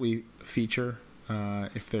songs that we feature.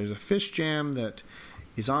 If there's a Fish Jam that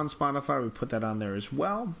is on Spotify, we put that on there as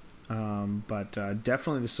well. But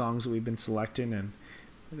definitely the songs that we've been selecting, and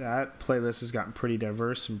that playlist has gotten pretty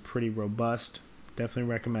diverse and pretty robust.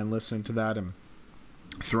 Definitely recommend listening to that and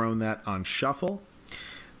throwing that on shuffle.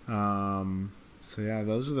 So yeah,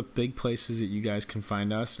 those are the big places that you guys can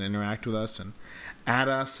find us and interact with us and add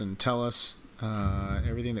us and tell us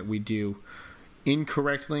everything that we do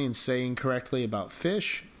incorrectly and say incorrectly about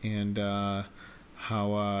Fish, and how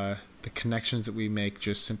the connections that we make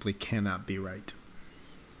just simply cannot be right.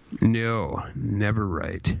 No, never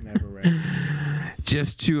right. Never right.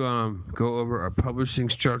 Just to go over our publishing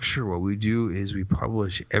structure, what we do is we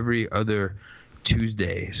publish every other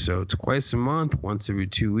Tuesday, so twice a month, once every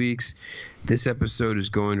 2 weeks. This episode is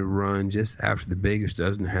going to run just after the Baker's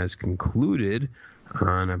Dozen has concluded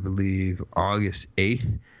on, I believe, August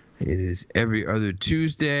 8th. It is every other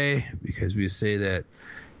Tuesday because we say that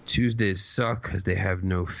Tuesdays suck because they have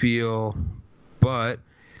no feel, but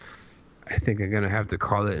I think I'm going to have to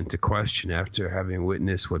call that into question after having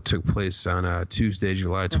witnessed what took place on Tuesday,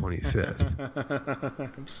 July 25th.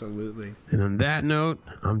 Absolutely. And on that note,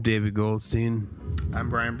 I'm David Goldstein. I'm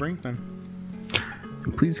Brian Brinkman.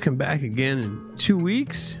 And please come back again in 2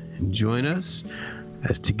 weeks and join us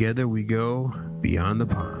as together we go beyond the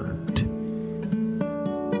pond.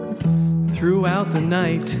 Throughout the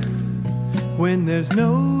night, when there's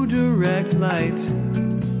no direct light,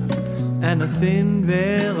 and a thin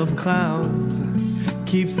veil of clouds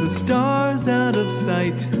keeps the stars out of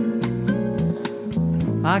sight,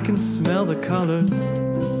 I can smell the colors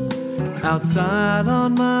outside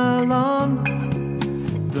on my lawn,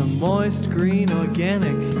 the moist green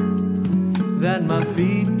organic that my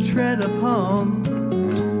feet tread upon,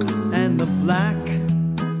 and the black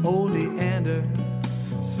oleander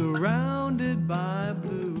surrounded by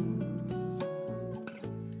blue.